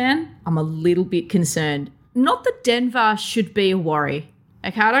Browns fan, I'm a little bit concerned. Not that Denver should be a worry.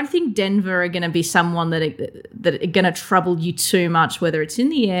 Okay, I don't think Denver are going to be someone that are going to trouble you too much, whether it's in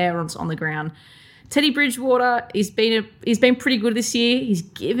the air or it's on the ground. Teddy Bridgewater, he's been pretty good this year. He's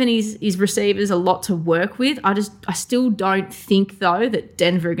given his receivers a lot to work with. I still don't think, though, that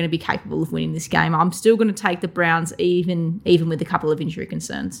Denver are going to be capable of winning this game. I'm still going to take the Browns even with a couple of injury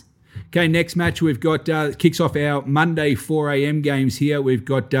concerns. Okay, next match we've got kicks off our Monday 4 a.m. games here. We've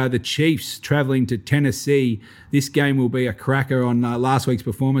got the Chiefs travelling to Tennessee. This game will be a cracker on last week's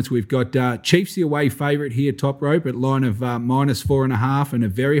performance. We've got Chiefs the away favourite here, Top Rope, at line of -4.5 and a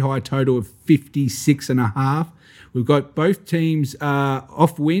very high total of 56.5. We've got both teams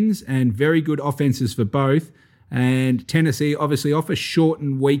off wins and very good offences for both. And Tennessee, obviously, off a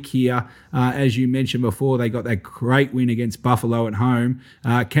shortened week here. As you mentioned before, they got that great win against Buffalo at home.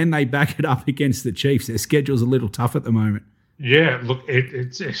 Can they back it up against the Chiefs? Their schedule's a little tough at the moment. Yeah, look, they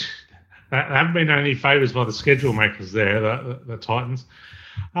haven't been any favours by the schedule makers there, the Titans.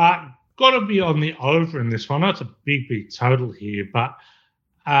 Got got to be on the over in this one. I know it's a big total here, but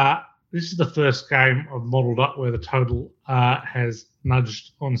this is the first game I've modelled up where the total has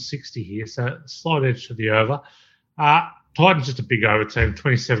nudged on 60 here, so slight edge to the over. Titans just a big over team,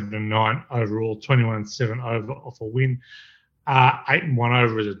 27-9 overall, 21-7 over off a win, 8-1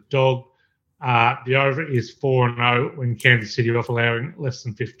 over as a dog. The over is 4-0 when Kansas City are off allowing less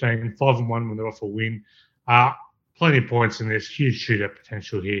than 15, 5-1 when they're off a win. Plenty of points in this, huge shootout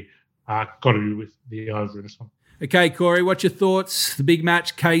potential here. Got to be with the over in this one. Okay, Corey, what's your thoughts? The big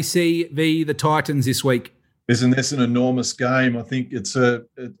match, KC v the Titans this week. Isn't this an enormous game? I think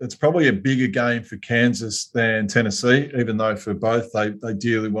it's probably a bigger game for Kansas than Tennessee, even though for both they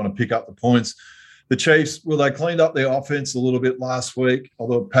dearly want to pick up the points. The Chiefs, they cleaned up their offense a little bit last week,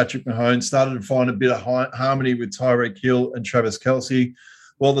 although Patrick Mahomes started to find a bit of harmony with Tyreek Hill and Travis Kelce.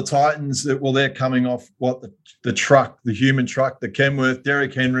 Well, the Titans, they're coming off the truck, the human truck, the Kenworth,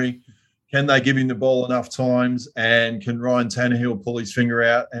 Derrick Henry. Can they give him the ball enough times, and can Ryan Tannehill pull his finger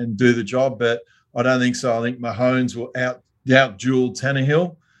out and do the job? But I don't think so. I think Mahomes will out-duel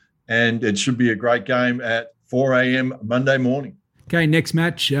Tannehill, and it should be a great game at 4 a.m. Monday morning. Okay, next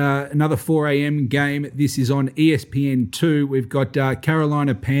match, another 4 a.m. game. This is on ESPN2. We've got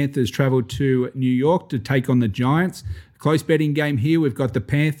Carolina Panthers travel to New York to take on the Giants. Close betting game here. We've got the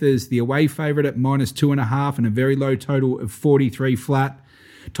Panthers, the away favourite at -2.5 and a very low total of 43 flat.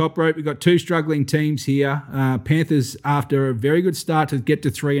 Top rope, we've got two struggling teams here. Panthers, after a very good start to get to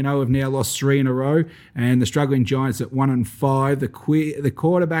 3-0, have now lost 3 in a row. And the struggling Giants at 1-5. The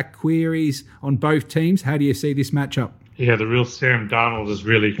quarterback queries on both teams. How do you see this matchup? Yeah, the real Sam Darnold has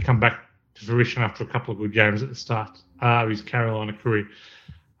really come back to fruition after a couple of good games at the start of his Carolina career.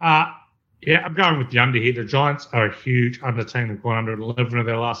 Yeah, I'm going with the under here. The Giants are a huge under team. They've gone under 11 of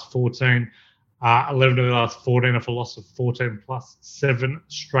their last 14. 11 of the last 14 off a loss of 14 plus 7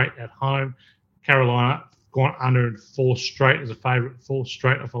 straight at home. Carolina gone under in 4 straight as a favourite, 4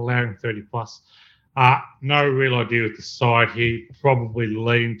 straight off allowing 30 plus. No real idea with the side here. Probably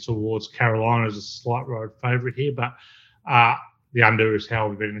lean towards Carolina as a slight road favourite here, but the under is how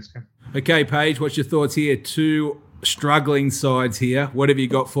we've been in this game. Okay, Paige, what's your thoughts here? Two struggling sides here. What have you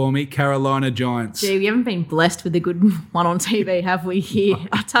got for me? Carolina Giants. Gee, we haven't been blessed with a good one on TV, have we here?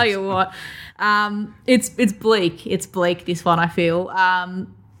 I tell you what, it's bleak. It's bleak, this one, I feel.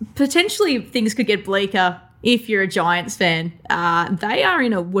 Potentially things could get bleaker if you're a Giants fan. They are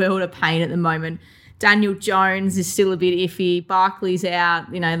in a world of pain at the moment. Daniel Jones is still a bit iffy. Barkley's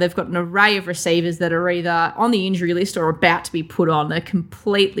out. They've got an array of receivers that are either on the injury list or about to be put on. They're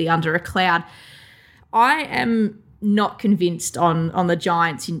completely under a cloud. I am not convinced on the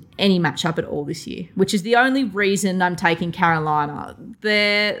Giants in any matchup at all this year, which is the only reason I'm taking Carolina.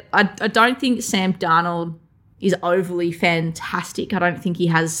 I don't think Sam Darnold is overly fantastic. I don't think he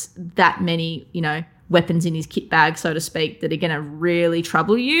has that many, weapons in his kit bag, so to speak, that are going to really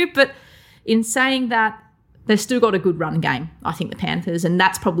trouble you. But in saying that, they've still got a good run game, I think, the Panthers, and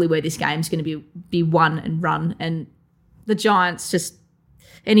that's probably where this game's going to be won and run. And the Giants, just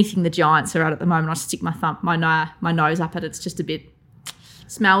anything the Giants are at the moment, I stick my nose up at it. It's just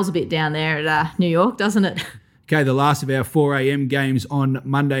smells a bit down there at New York, doesn't it? Okay, the last of our 4 a.m. games on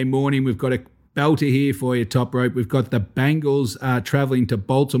Monday morning. We've got a belter here for you, Top Rope. We've got the Bengals travelling to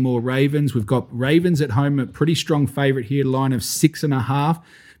Baltimore Ravens. We've got Ravens at home, a pretty strong favourite here, line of 6.5.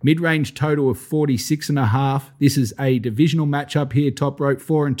 Mid-range total of 46.5. This is a divisional matchup here, Top Rope,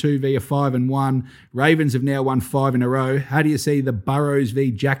 4-2 via 5-1. Ravens have now won 5 in a row. How do you see the Burrows v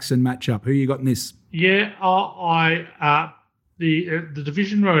Jackson matchup? Who you got in this? Yeah, the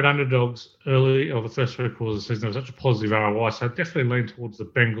division road underdogs early, or the first 3 quarters of the season, was such a positive ROI, so I definitely lean towards the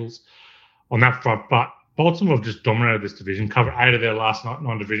Bengals on that front. But Baltimore have just dominated this division, covered 8 of their last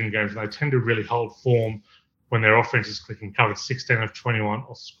 9 division games, and they tend to really hold form when their offense is clicking, covered 16 of 21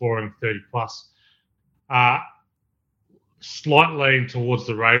 or scoring 30 plus. Slight lean towards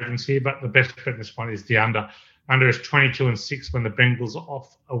the Ravens here, but the best bet in this one is the under. Under is 22-6 when the Bengals are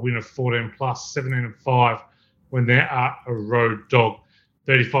off a win of 14 plus, 17-5 when they are a road dog,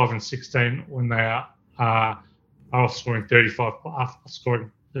 35-16 when they are scoring 35,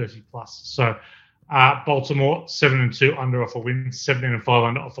 scoring 30 plus. So Baltimore 7-2 under off a win, 17-5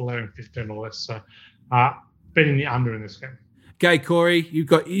 under off allowing 15 or less. So betting the under in this game. Okay, Corey,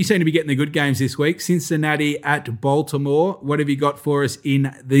 you seem to be getting the good games this week. Cincinnati at Baltimore. What have you got for us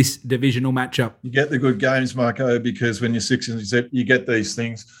in this divisional matchup? You get the good games, Marco, because when you're 6-0, you get these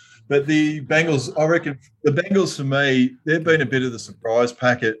things. But the Bengals, I reckon, the Bengals for me, they've been a bit of the surprise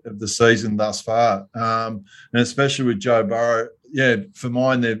packet of the season thus far, and especially with Joe Burrow. Yeah, for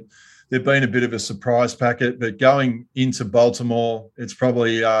mine, they've been a bit of a surprise packet. But going into Baltimore, it's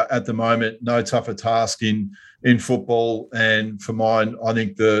probably at the moment no tougher task in football. And for mine, I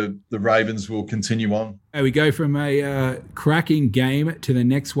think the Ravens will continue on. We go from a cracking game to the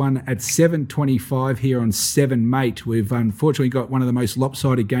next one at 7:25 here on 7 Mate. We've unfortunately got one of the most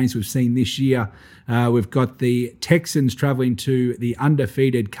lopsided games we've seen this year. We've got the Texans travelling to the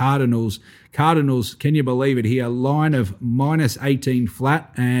undefeated Cardinals. Cardinals, can you believe it here? Line of -18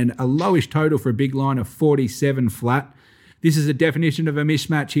 flat and a lowish total for a big line of 47 flat. This is a definition of a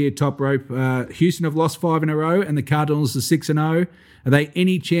mismatch here, Top Rope. Houston have lost 5 in a row and the Cardinals are 6-0. Are they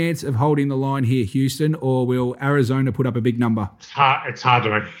any chance of holding the line here, Houston, or will Arizona put up a big number? It's hard to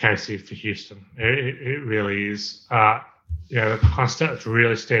make a case here for Houston. It really is. The kind of stat that's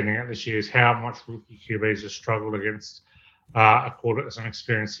really standing out this year is how much rookie QBs have struggled against a quarter as an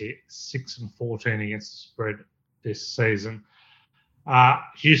experience here. 6-14 against the spread this season.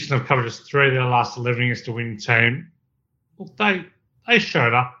 Houston have covered just 3 of their last 11 against a winning team. Look, they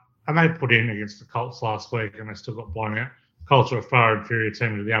showed up and they put in against the Colts last week and they still got blown out. Colts are a far inferior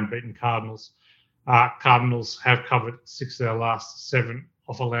team to the unbeaten Cardinals. Cardinals have covered 6 of their last 7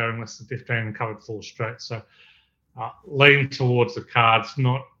 off allowing less than 15 and covered 4 straight. So lean towards the Cards,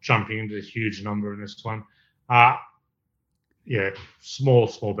 not jumping into a huge number in this one.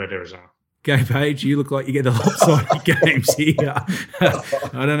 Small bet Arizona. Go, Paige. You look like you get the lopsided games here.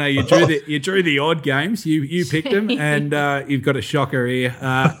 I don't know. You drew the odd games. You picked them, and you've got a shocker here.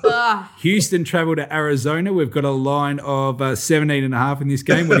 Houston travel to Arizona. We've got a line of 17.5 in this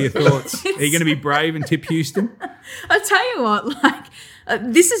game. What are your thoughts? Are you going to be brave and tip Houston? I'll tell you what.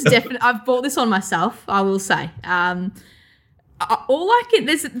 This is definitely. I've bought this on myself. I will say. The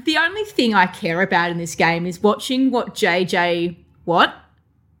only thing I care about in this game is watching what JJ Watt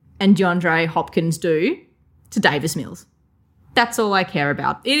and DeAndre Hopkins do to Davis Mills. That's all I care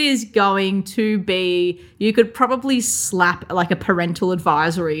about. It is going to be, you could probably slap like a parental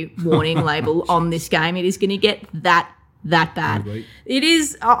advisory warning label on this game. It is going to get that bad. It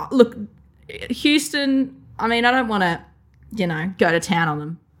is, look, Houston, I mean, I don't want to, go to town on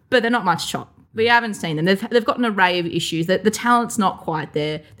them, but they're not much chop. We haven't seen them. They've got an array of issues. The talent's not quite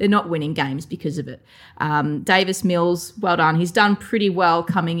there. They're not winning games because of it. Davis Mills, well done. He's done pretty well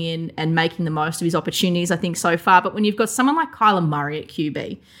coming in and making the most of his opportunities, I think, so far. But when you've got someone like Kyler Murray at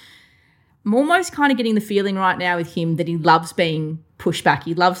QB, I'm almost kind of getting the feeling right now with him that he loves being pushed back.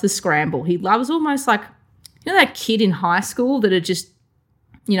 He loves the scramble. He loves almost like, that kid in high school that are just,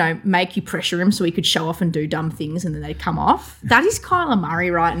 make you pressure him so he could show off and do dumb things and then they come off. That is Kyler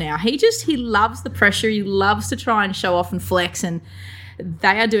Murray right now. He loves the pressure. He loves to try and show off and flex, and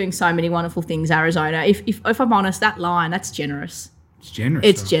they are doing so many wonderful things, Arizona. If I'm honest, that line, that's generous. It's generous.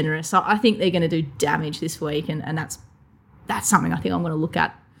 It's generous. So I think they're going to do damage this week, and that's something I think I'm going to look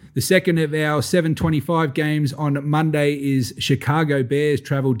at. The second of our 7:25 games on Monday is Chicago Bears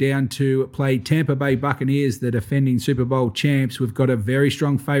travel down to play Tampa Bay Buccaneers, the defending Super Bowl champs. We've got a very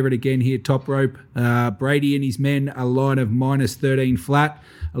strong favourite again here, Top Rope. Brady and his men, a line of -13 flat.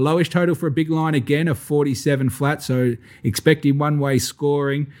 A lowish total for a big line again of 47 flat, so expecting one-way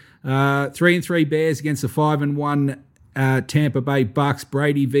scoring. 3-3 Bears against the 5-1 Tampa Bay Bucks.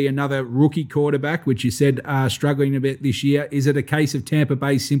 Brady v another rookie quarterback, which you said are struggling a bit this year. Is it a case of Tampa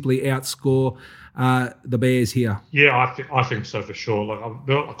Bay simply outscore the Bears here? Yeah, I think so for sure. Like, I've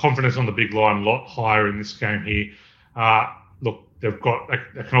got confidence on the big line a lot higher in this game here. Look, they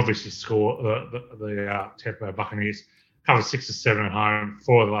can obviously score the Tampa Bay Buccaneers. Covered 6 or 7 at home.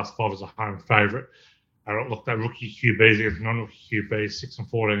 4 of the last 5 as a home favourite. Look, that rookie QBs against non-rookie QBs,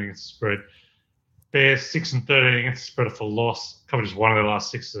 6-14 against the spread. Bears 6-13 against the spread for loss. Covered just 1 of their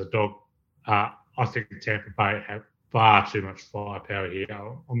last 6 as a dog. I think Tampa Bay have far too much firepower here.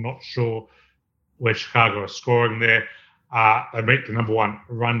 I'm not sure where Chicago are scoring there. They beat the number 1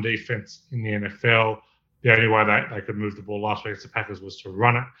 run defense in the NFL. The only way they could move the ball last week against the Packers was to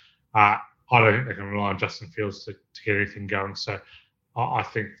run it. I don't think they can rely on Justin Fields to get anything going. So I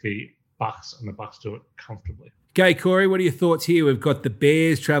think the Bucks do it comfortably. Okay, Corey, what are your thoughts here? We've got the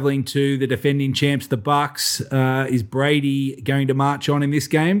Bears travelling to the defending champs, the Bucks. Is Brady going to march on in this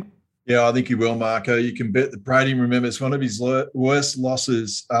game? Yeah, I think he will, Marco. You can bet that Brady, remember, it's one of his worst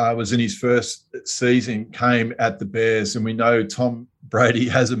losses was in his first season, came at the Bears. And we know Tom Brady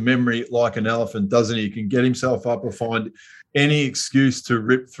has a memory like an elephant, doesn't he? He can get himself up or find any excuse to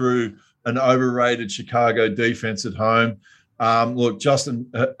rip through an overrated Chicago defense at home. Look, Justin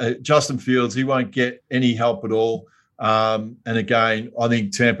Fields, he won't get any help at all. And again, I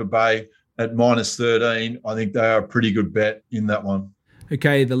think Tampa Bay at -13, I think they are a pretty good bet in that one.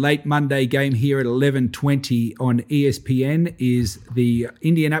 Okay, the late Monday game here at 11:20 on ESPN is the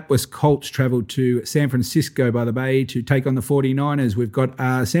Indianapolis Colts travel to San Francisco by the Bay to take on the 49ers. We've got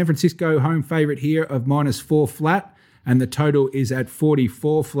San Francisco home favourite here of -4 flat, and the total is at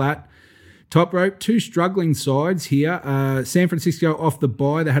 44 flat. Top rope, two struggling sides here. San Francisco off the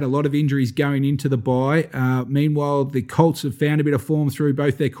bye. They had a lot of injuries going into the bye. Meanwhile, the Colts have found a bit of form through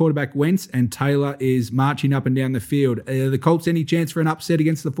both their quarterback Wentz and Taylor is marching up and down the field. The Colts any chance for an upset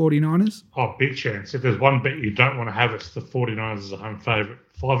against the 49ers? Oh, big chance. If there's one bet you don't want to have, it's the 49ers as a home favourite.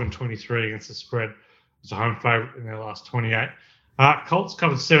 5-23 against the spread as a home favourite in their last 28. Colts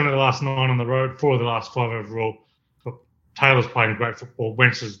covered 7 of the last 9 on the road, 4 of the last 5 overall. But Taylor's playing great football.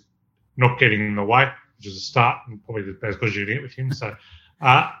 Wentz is not getting in the way, which is a start, and probably as good as you can get with him. So,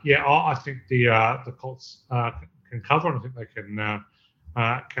 I think the Colts can cover, and I think they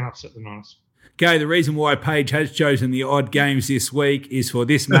can upset the Niners. Okay, the reason why Paige has chosen the odd games this week is for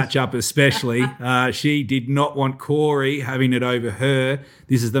this matchup especially. She did not want Corey having it over her.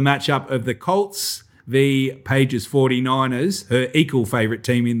 This is the matchup of the Colts v. Paige's 49ers, her equal favourite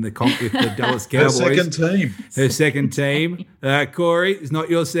team in the comp with the Dallas Cowboys. Her second team. Corey, it's not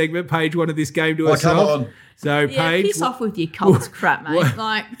your segment. Paige wanted this game to herself. Come on. So, Paige, piss off with your Colts crap, mate.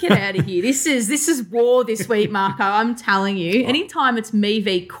 Like, get out of here. This is war this week, Marco. I'm telling you. Anytime it's me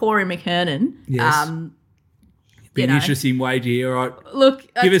v. Corey McKernan, yes. Be an interesting wager here, all right?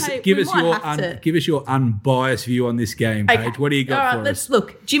 Look, give us your unbiased view on this game, Paige. Okay. What do you got all right, for let's us?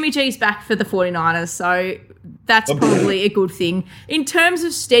 Look, Jimmy G's back for the 49ers, so that's probably a good thing. In terms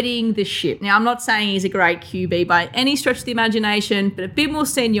of steadying the ship, now I'm not saying he's a great QB by any stretch of the imagination, but a bit more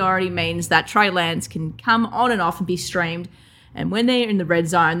seniority means that Trey Lance can come on and off and be streamed, and when they're in the red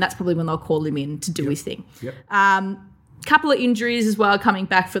zone, that's probably when they'll call him in to do his thing. Yep. Couple of injuries as well coming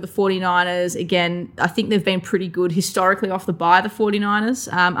back for the 49ers. Again, I think they've been pretty good historically off the bye, the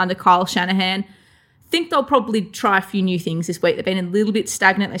 49ers, under Kyle Shanahan. Think they'll probably try a few new things this week. They've been a little bit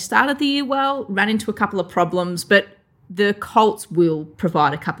stagnant. They started the year well, ran into a couple of problems, but the Colts will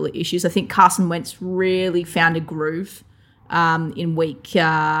provide a couple of issues. I think Carson Wentz really found a groove in week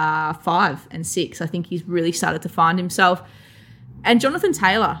 5 and 6. I think he's really started to find himself. And Jonathan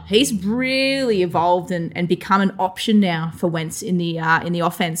Taylor, he's really evolved and become an option now for Wentz in the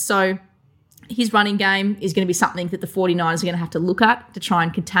offense. So his running game is going to be something that the 49ers are going to have to look at to try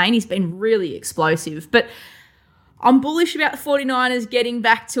and contain. He's been really explosive. But I'm bullish about the 49ers getting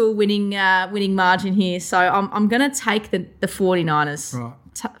back to a winning margin here. So I'm going to take the 49ers. Right.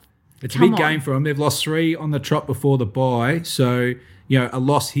 It's a big game for them. They've lost 3 on the trot before the bye. So, a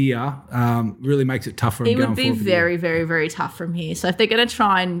loss here really makes it tough for them going forward. It would be very, very, very tough from here. So if they're going to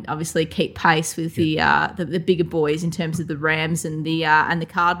try and obviously keep pace with the bigger boys in terms of the Rams and the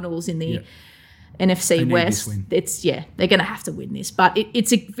Cardinals in the NFC West, they're going to have to win this. But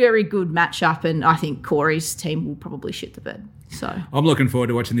it's a very good matchup, and I think Corey's team will probably shit the bed. So I'm looking forward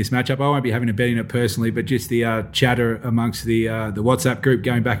to watching this matchup. I won't be having a bet in it personally, but just the chatter amongst the WhatsApp group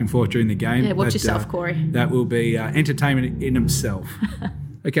going back and forth during the game. Yeah, watch yourself, Corey. That will be entertainment in itself.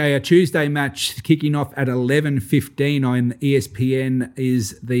 Okay, a Tuesday match kicking off at 11:15 on ESPN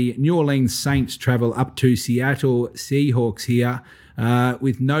is the New Orleans Saints travel up to Seattle Seahawks here.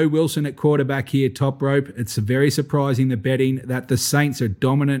 With no Wilson at quarterback here, top rope. It's very surprising, the betting, that the Saints are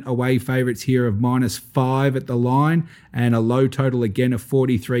dominant away favourites here of -5 at the line and a low total again of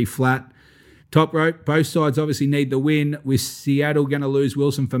 43 flat. Top rope, both sides obviously need the win. With Seattle going to lose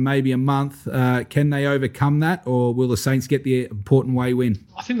Wilson for maybe a month, can they overcome that, or will the Saints get the important away win?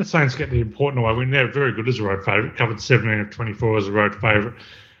 I think the Saints get the important away win. They're very good as a road favourite, covered 17 of 24 as a road favourite.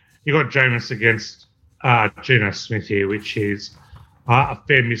 You got Jameis against Geno Smith here, which is a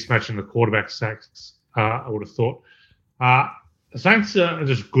fair mismatch in the quarterback sacks, I would have thought. The Saints are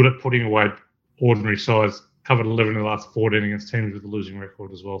just good at putting away ordinary sides, covered 11 of the last 14 against teams with a losing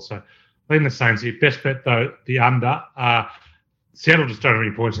record as well. So I think the Saints here. Best bet, though, the under. Seattle just don't have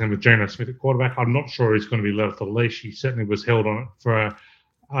any points in with Geno Smith at quarterback. I'm not sure he's going to be let off the leash. He certainly was held on it for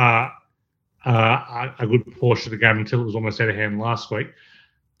a good portion of the game until it was almost out of hand last week.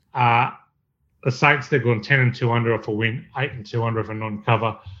 The Saints, they've gone 10-2 under off a win, 8-2 under off a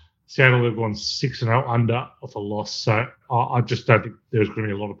non-cover. Seattle, they've gone 6-0 under off a loss. So I just don't think there's going to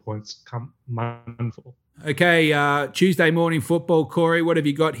be a lot of points come Monday. Okay, Tuesday morning football, Corey, what have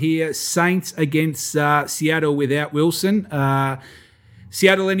you got here? Saints against Seattle without Wilson.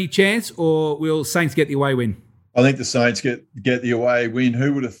 Seattle any chance, or will Saints get the away win? I think the Saints get the away win.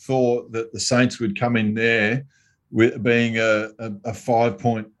 Who would have thought that the Saints would come in there with being a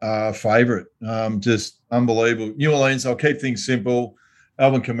 5-point favourite? Just unbelievable. New Orleans, I'll keep things simple.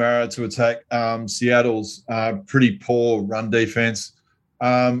 Alvin Kamara to attack Seattle's pretty poor run defense.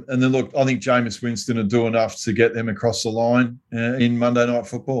 And then, look, I think Jameis Winston will do enough to get them across the line in Monday Night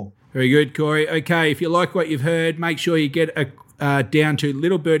Football. Very good, Corey. Okay, if you like what you've heard, make sure you get down to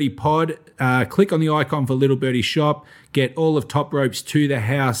Little Birdie Pod. Click on the icon for Little Birdie Shop. Get all of Top Ropes to the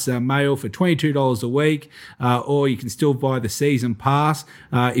house mail for $22 a week, or you can still buy the season pass.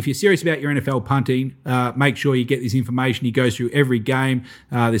 If you're serious about your NFL punting, make sure you get this information. He goes through every game.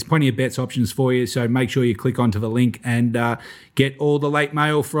 There's plenty of bets options for you, so make sure you click onto the link and get all the late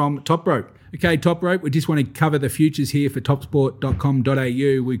mail from Top Rope. Okay, Top Rope, we just want to cover the futures here for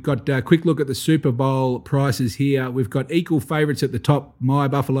topsport.com.au. We've got a quick look at the Super Bowl prices here. We've got equal favourites at the top, my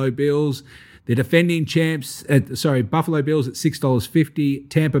Buffalo Bills. The defending champs, Buffalo Bills at $6.50.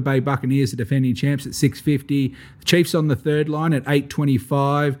 Tampa Bay Buccaneers, the defending champs, at $6.50. The Chiefs on the third line at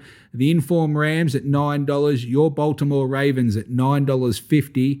 $8.25. The Inform Rams at $9. Your Baltimore Ravens at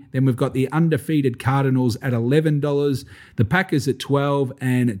 $9.50. Then we've got the undefeated Cardinals at $11. The Packers at $12.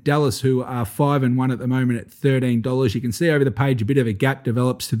 And Dallas, who are 5-1 at the moment, at $13. You can see over the page a bit of a gap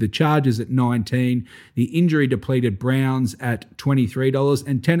develops to the Chargers at $19. The injury-depleted Browns at $23.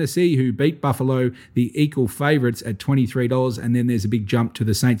 And Tennessee, who beat Buffalo, the equal favourites at $23. And then there's a big jump to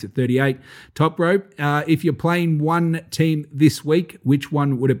the Saints at $38. Top Rope, if you're playing one team this week, which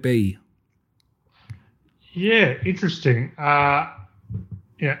one would it be? Yeah, interesting.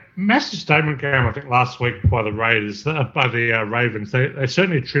 Massive statement game, I think, last week by the Ravens. They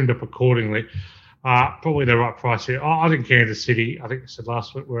certainly trimmed up accordingly. Probably the right price here. I think Kansas City, I think I said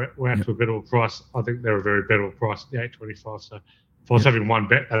last week, we're out to a bettable price. I think they're a very bettable price at the $8.25. So if I was having one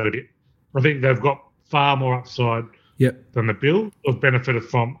bet, that would be it. I think they've got far more upside than the Bills. They've benefited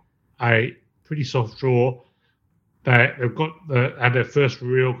from a pretty soft draw. They've had their first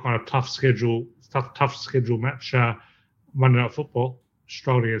real kind of tough schedule match Monday Night Football,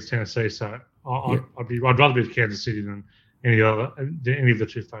 struggled against Tennessee. So I'd rather be with Kansas City than any of the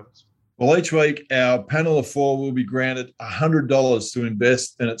two favourites. Well, each week our panel of four will be granted $100 to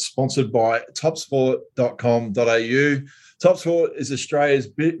invest, and it's sponsored by topsport.com.au. TopSport is Australia's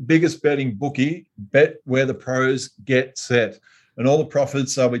biggest betting bookie. Bet where the pros get set. And all the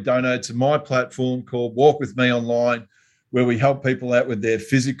profits will be donated to my platform called Walk With Me Online, where we help people out with their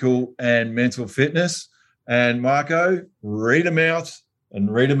physical and mental fitness. And Marco, read them out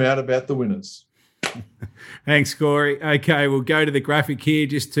about the winners. Thanks, Corey. Okay, we'll go to the graphic here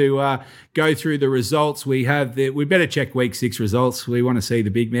just to go through the results. We better check week 6 results. We want to see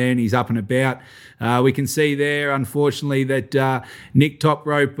the big man. He's up and about. We can see there, unfortunately, that Nick Top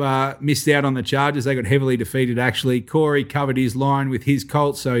Rope missed out on the Chargers. They got heavily defeated, actually. Corey covered his line with his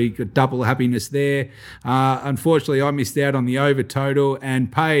Colts, so he got double happiness there. Unfortunately, I missed out on the over total,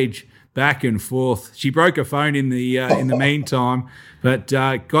 and Paige, back and forth. She broke her phone in the meantime, but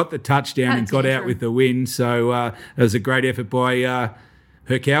got the touchdown and got out with the win. So it was a great effort by her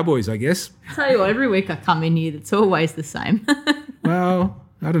Cowboys, I guess. I tell you what, every week I come in here, it's always the same. Well,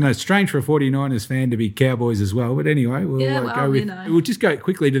 I don't know. It's strange for a 49ers fan to be Cowboys as well. But anyway, we'll just go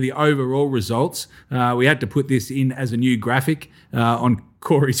quickly to the overall results. We had to put this in as a new graphic on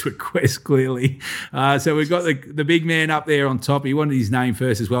Corey's request, clearly. So we've got the big man up there on top. He wanted his name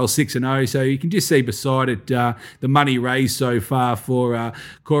first as well, 6-0. So you can just see beside it the money raised so far for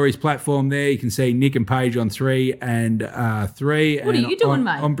Corey's platform there. You can see Nick and Paige on 3 and 3. What are you doing,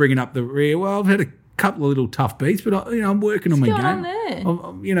 mate? I'm bringing up the rear. Well, I've had a couple of little tough beats, but I'm working on my game. On there?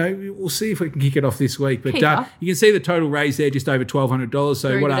 We'll see if we can kick it off this week. But you can see the total raise there, just over $1,200. So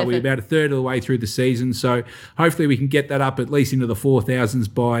Very what good are we? effort. About a third of the way through the season. So hopefully we can get that up at least into the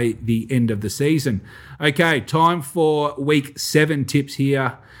 4,000s by the end of the season. Okay, time for week 7 tips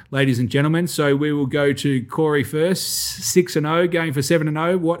here, ladies and gentlemen. So we will go to Corey first, 6-0, going for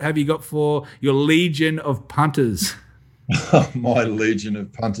 7-0. What have you got for your legion of punters? My legion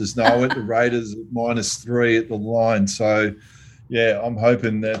of punters. No, I went to Raiders at -3 at the line. So, yeah, I'm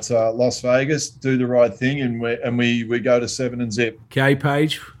hoping that Las Vegas do the right thing and we go to 7 and zip. Okay,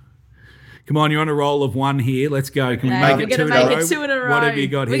 Paige. Come on, you're on a roll of 1 here. Let's go. Can we make it 2 in a row? We're going to make it 2 in a row. What have you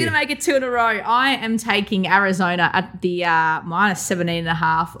got here? We're going to make it 2 in a row. I am taking Arizona at the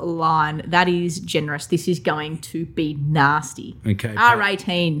 -17.5 line. That is generous. This is going to be nasty. Okay.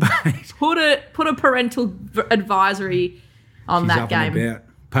 R18. Put a parental advisory on that game.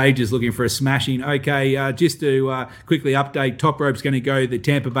 Paige is looking for a smashing. Okay, just to quickly update, Top Rope's going to go the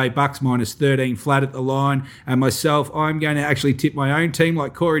Tampa Bay Bucks -13 flat at the line. And myself, I'm going to actually tip my own team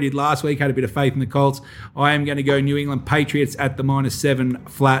like Corey did last week, had a bit of faith in the Colts. I am going to go New England Patriots at the -7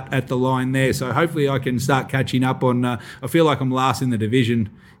 flat at the line there. So hopefully I can start catching up on, I feel like I'm last in the division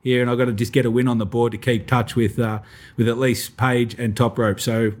here, and I've got to just get a win on the board to keep touch with at least Page and Top Rope.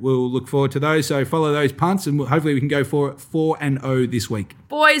 So we'll look forward to those. So follow those punts, and hopefully we can go for 4-0 this week.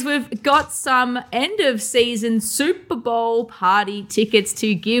 Boys, we've got some end-of-season Super Bowl party tickets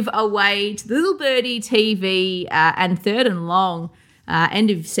to give away to the Little Birdie TV and Third and Long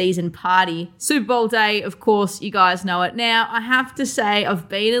end-of-season party. Super Bowl day, of course, you guys know it. Now, I have to say I've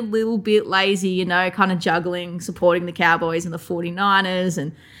been a little bit lazy, kind of juggling, supporting the Cowboys and the 49ers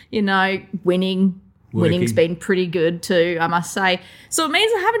and, Winning's been pretty good too, I must say. So it means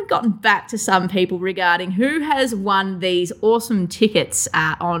I haven't gotten back to some people regarding who has won these awesome tickets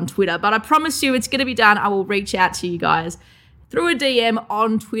on Twitter. But I promise you it's going to be done. I will reach out to you guys through a DM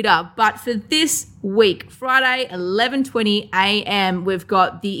on Twitter. But for this week, Friday, 11:20 a.m., we've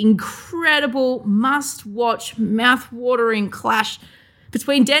got the incredible, must-watch, mouth-watering clash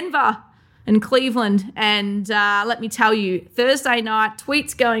between Denver and Cleveland. And let me tell you, Thursday night,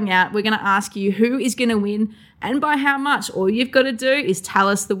 tweets going out. We're going to ask you who is going to win and by how much. All you've got to do is tell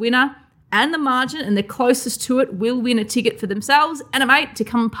us the winner and the margin, and the closest to it will win a ticket for themselves and a mate to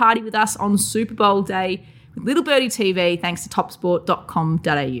come and party with us on Super Bowl day with Little Birdie TV, thanks to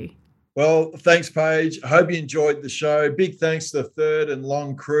topsport.com.au. Well, thanks, Paige. I hope you enjoyed the show. Big thanks to the Third and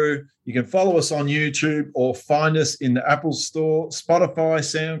Long crew. You can follow us on YouTube or find us in the Apple Store, Spotify,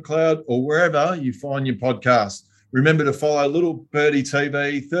 SoundCloud, or wherever you find your podcast. Remember to follow Little Birdie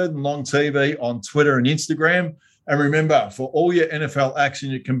TV, Third and Long TV on Twitter and Instagram. And remember, for all your NFL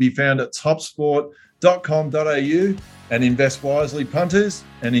action, it can be found at topsport.com.au. And invest wisely, punters,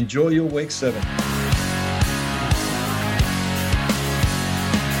 and enjoy your week 7.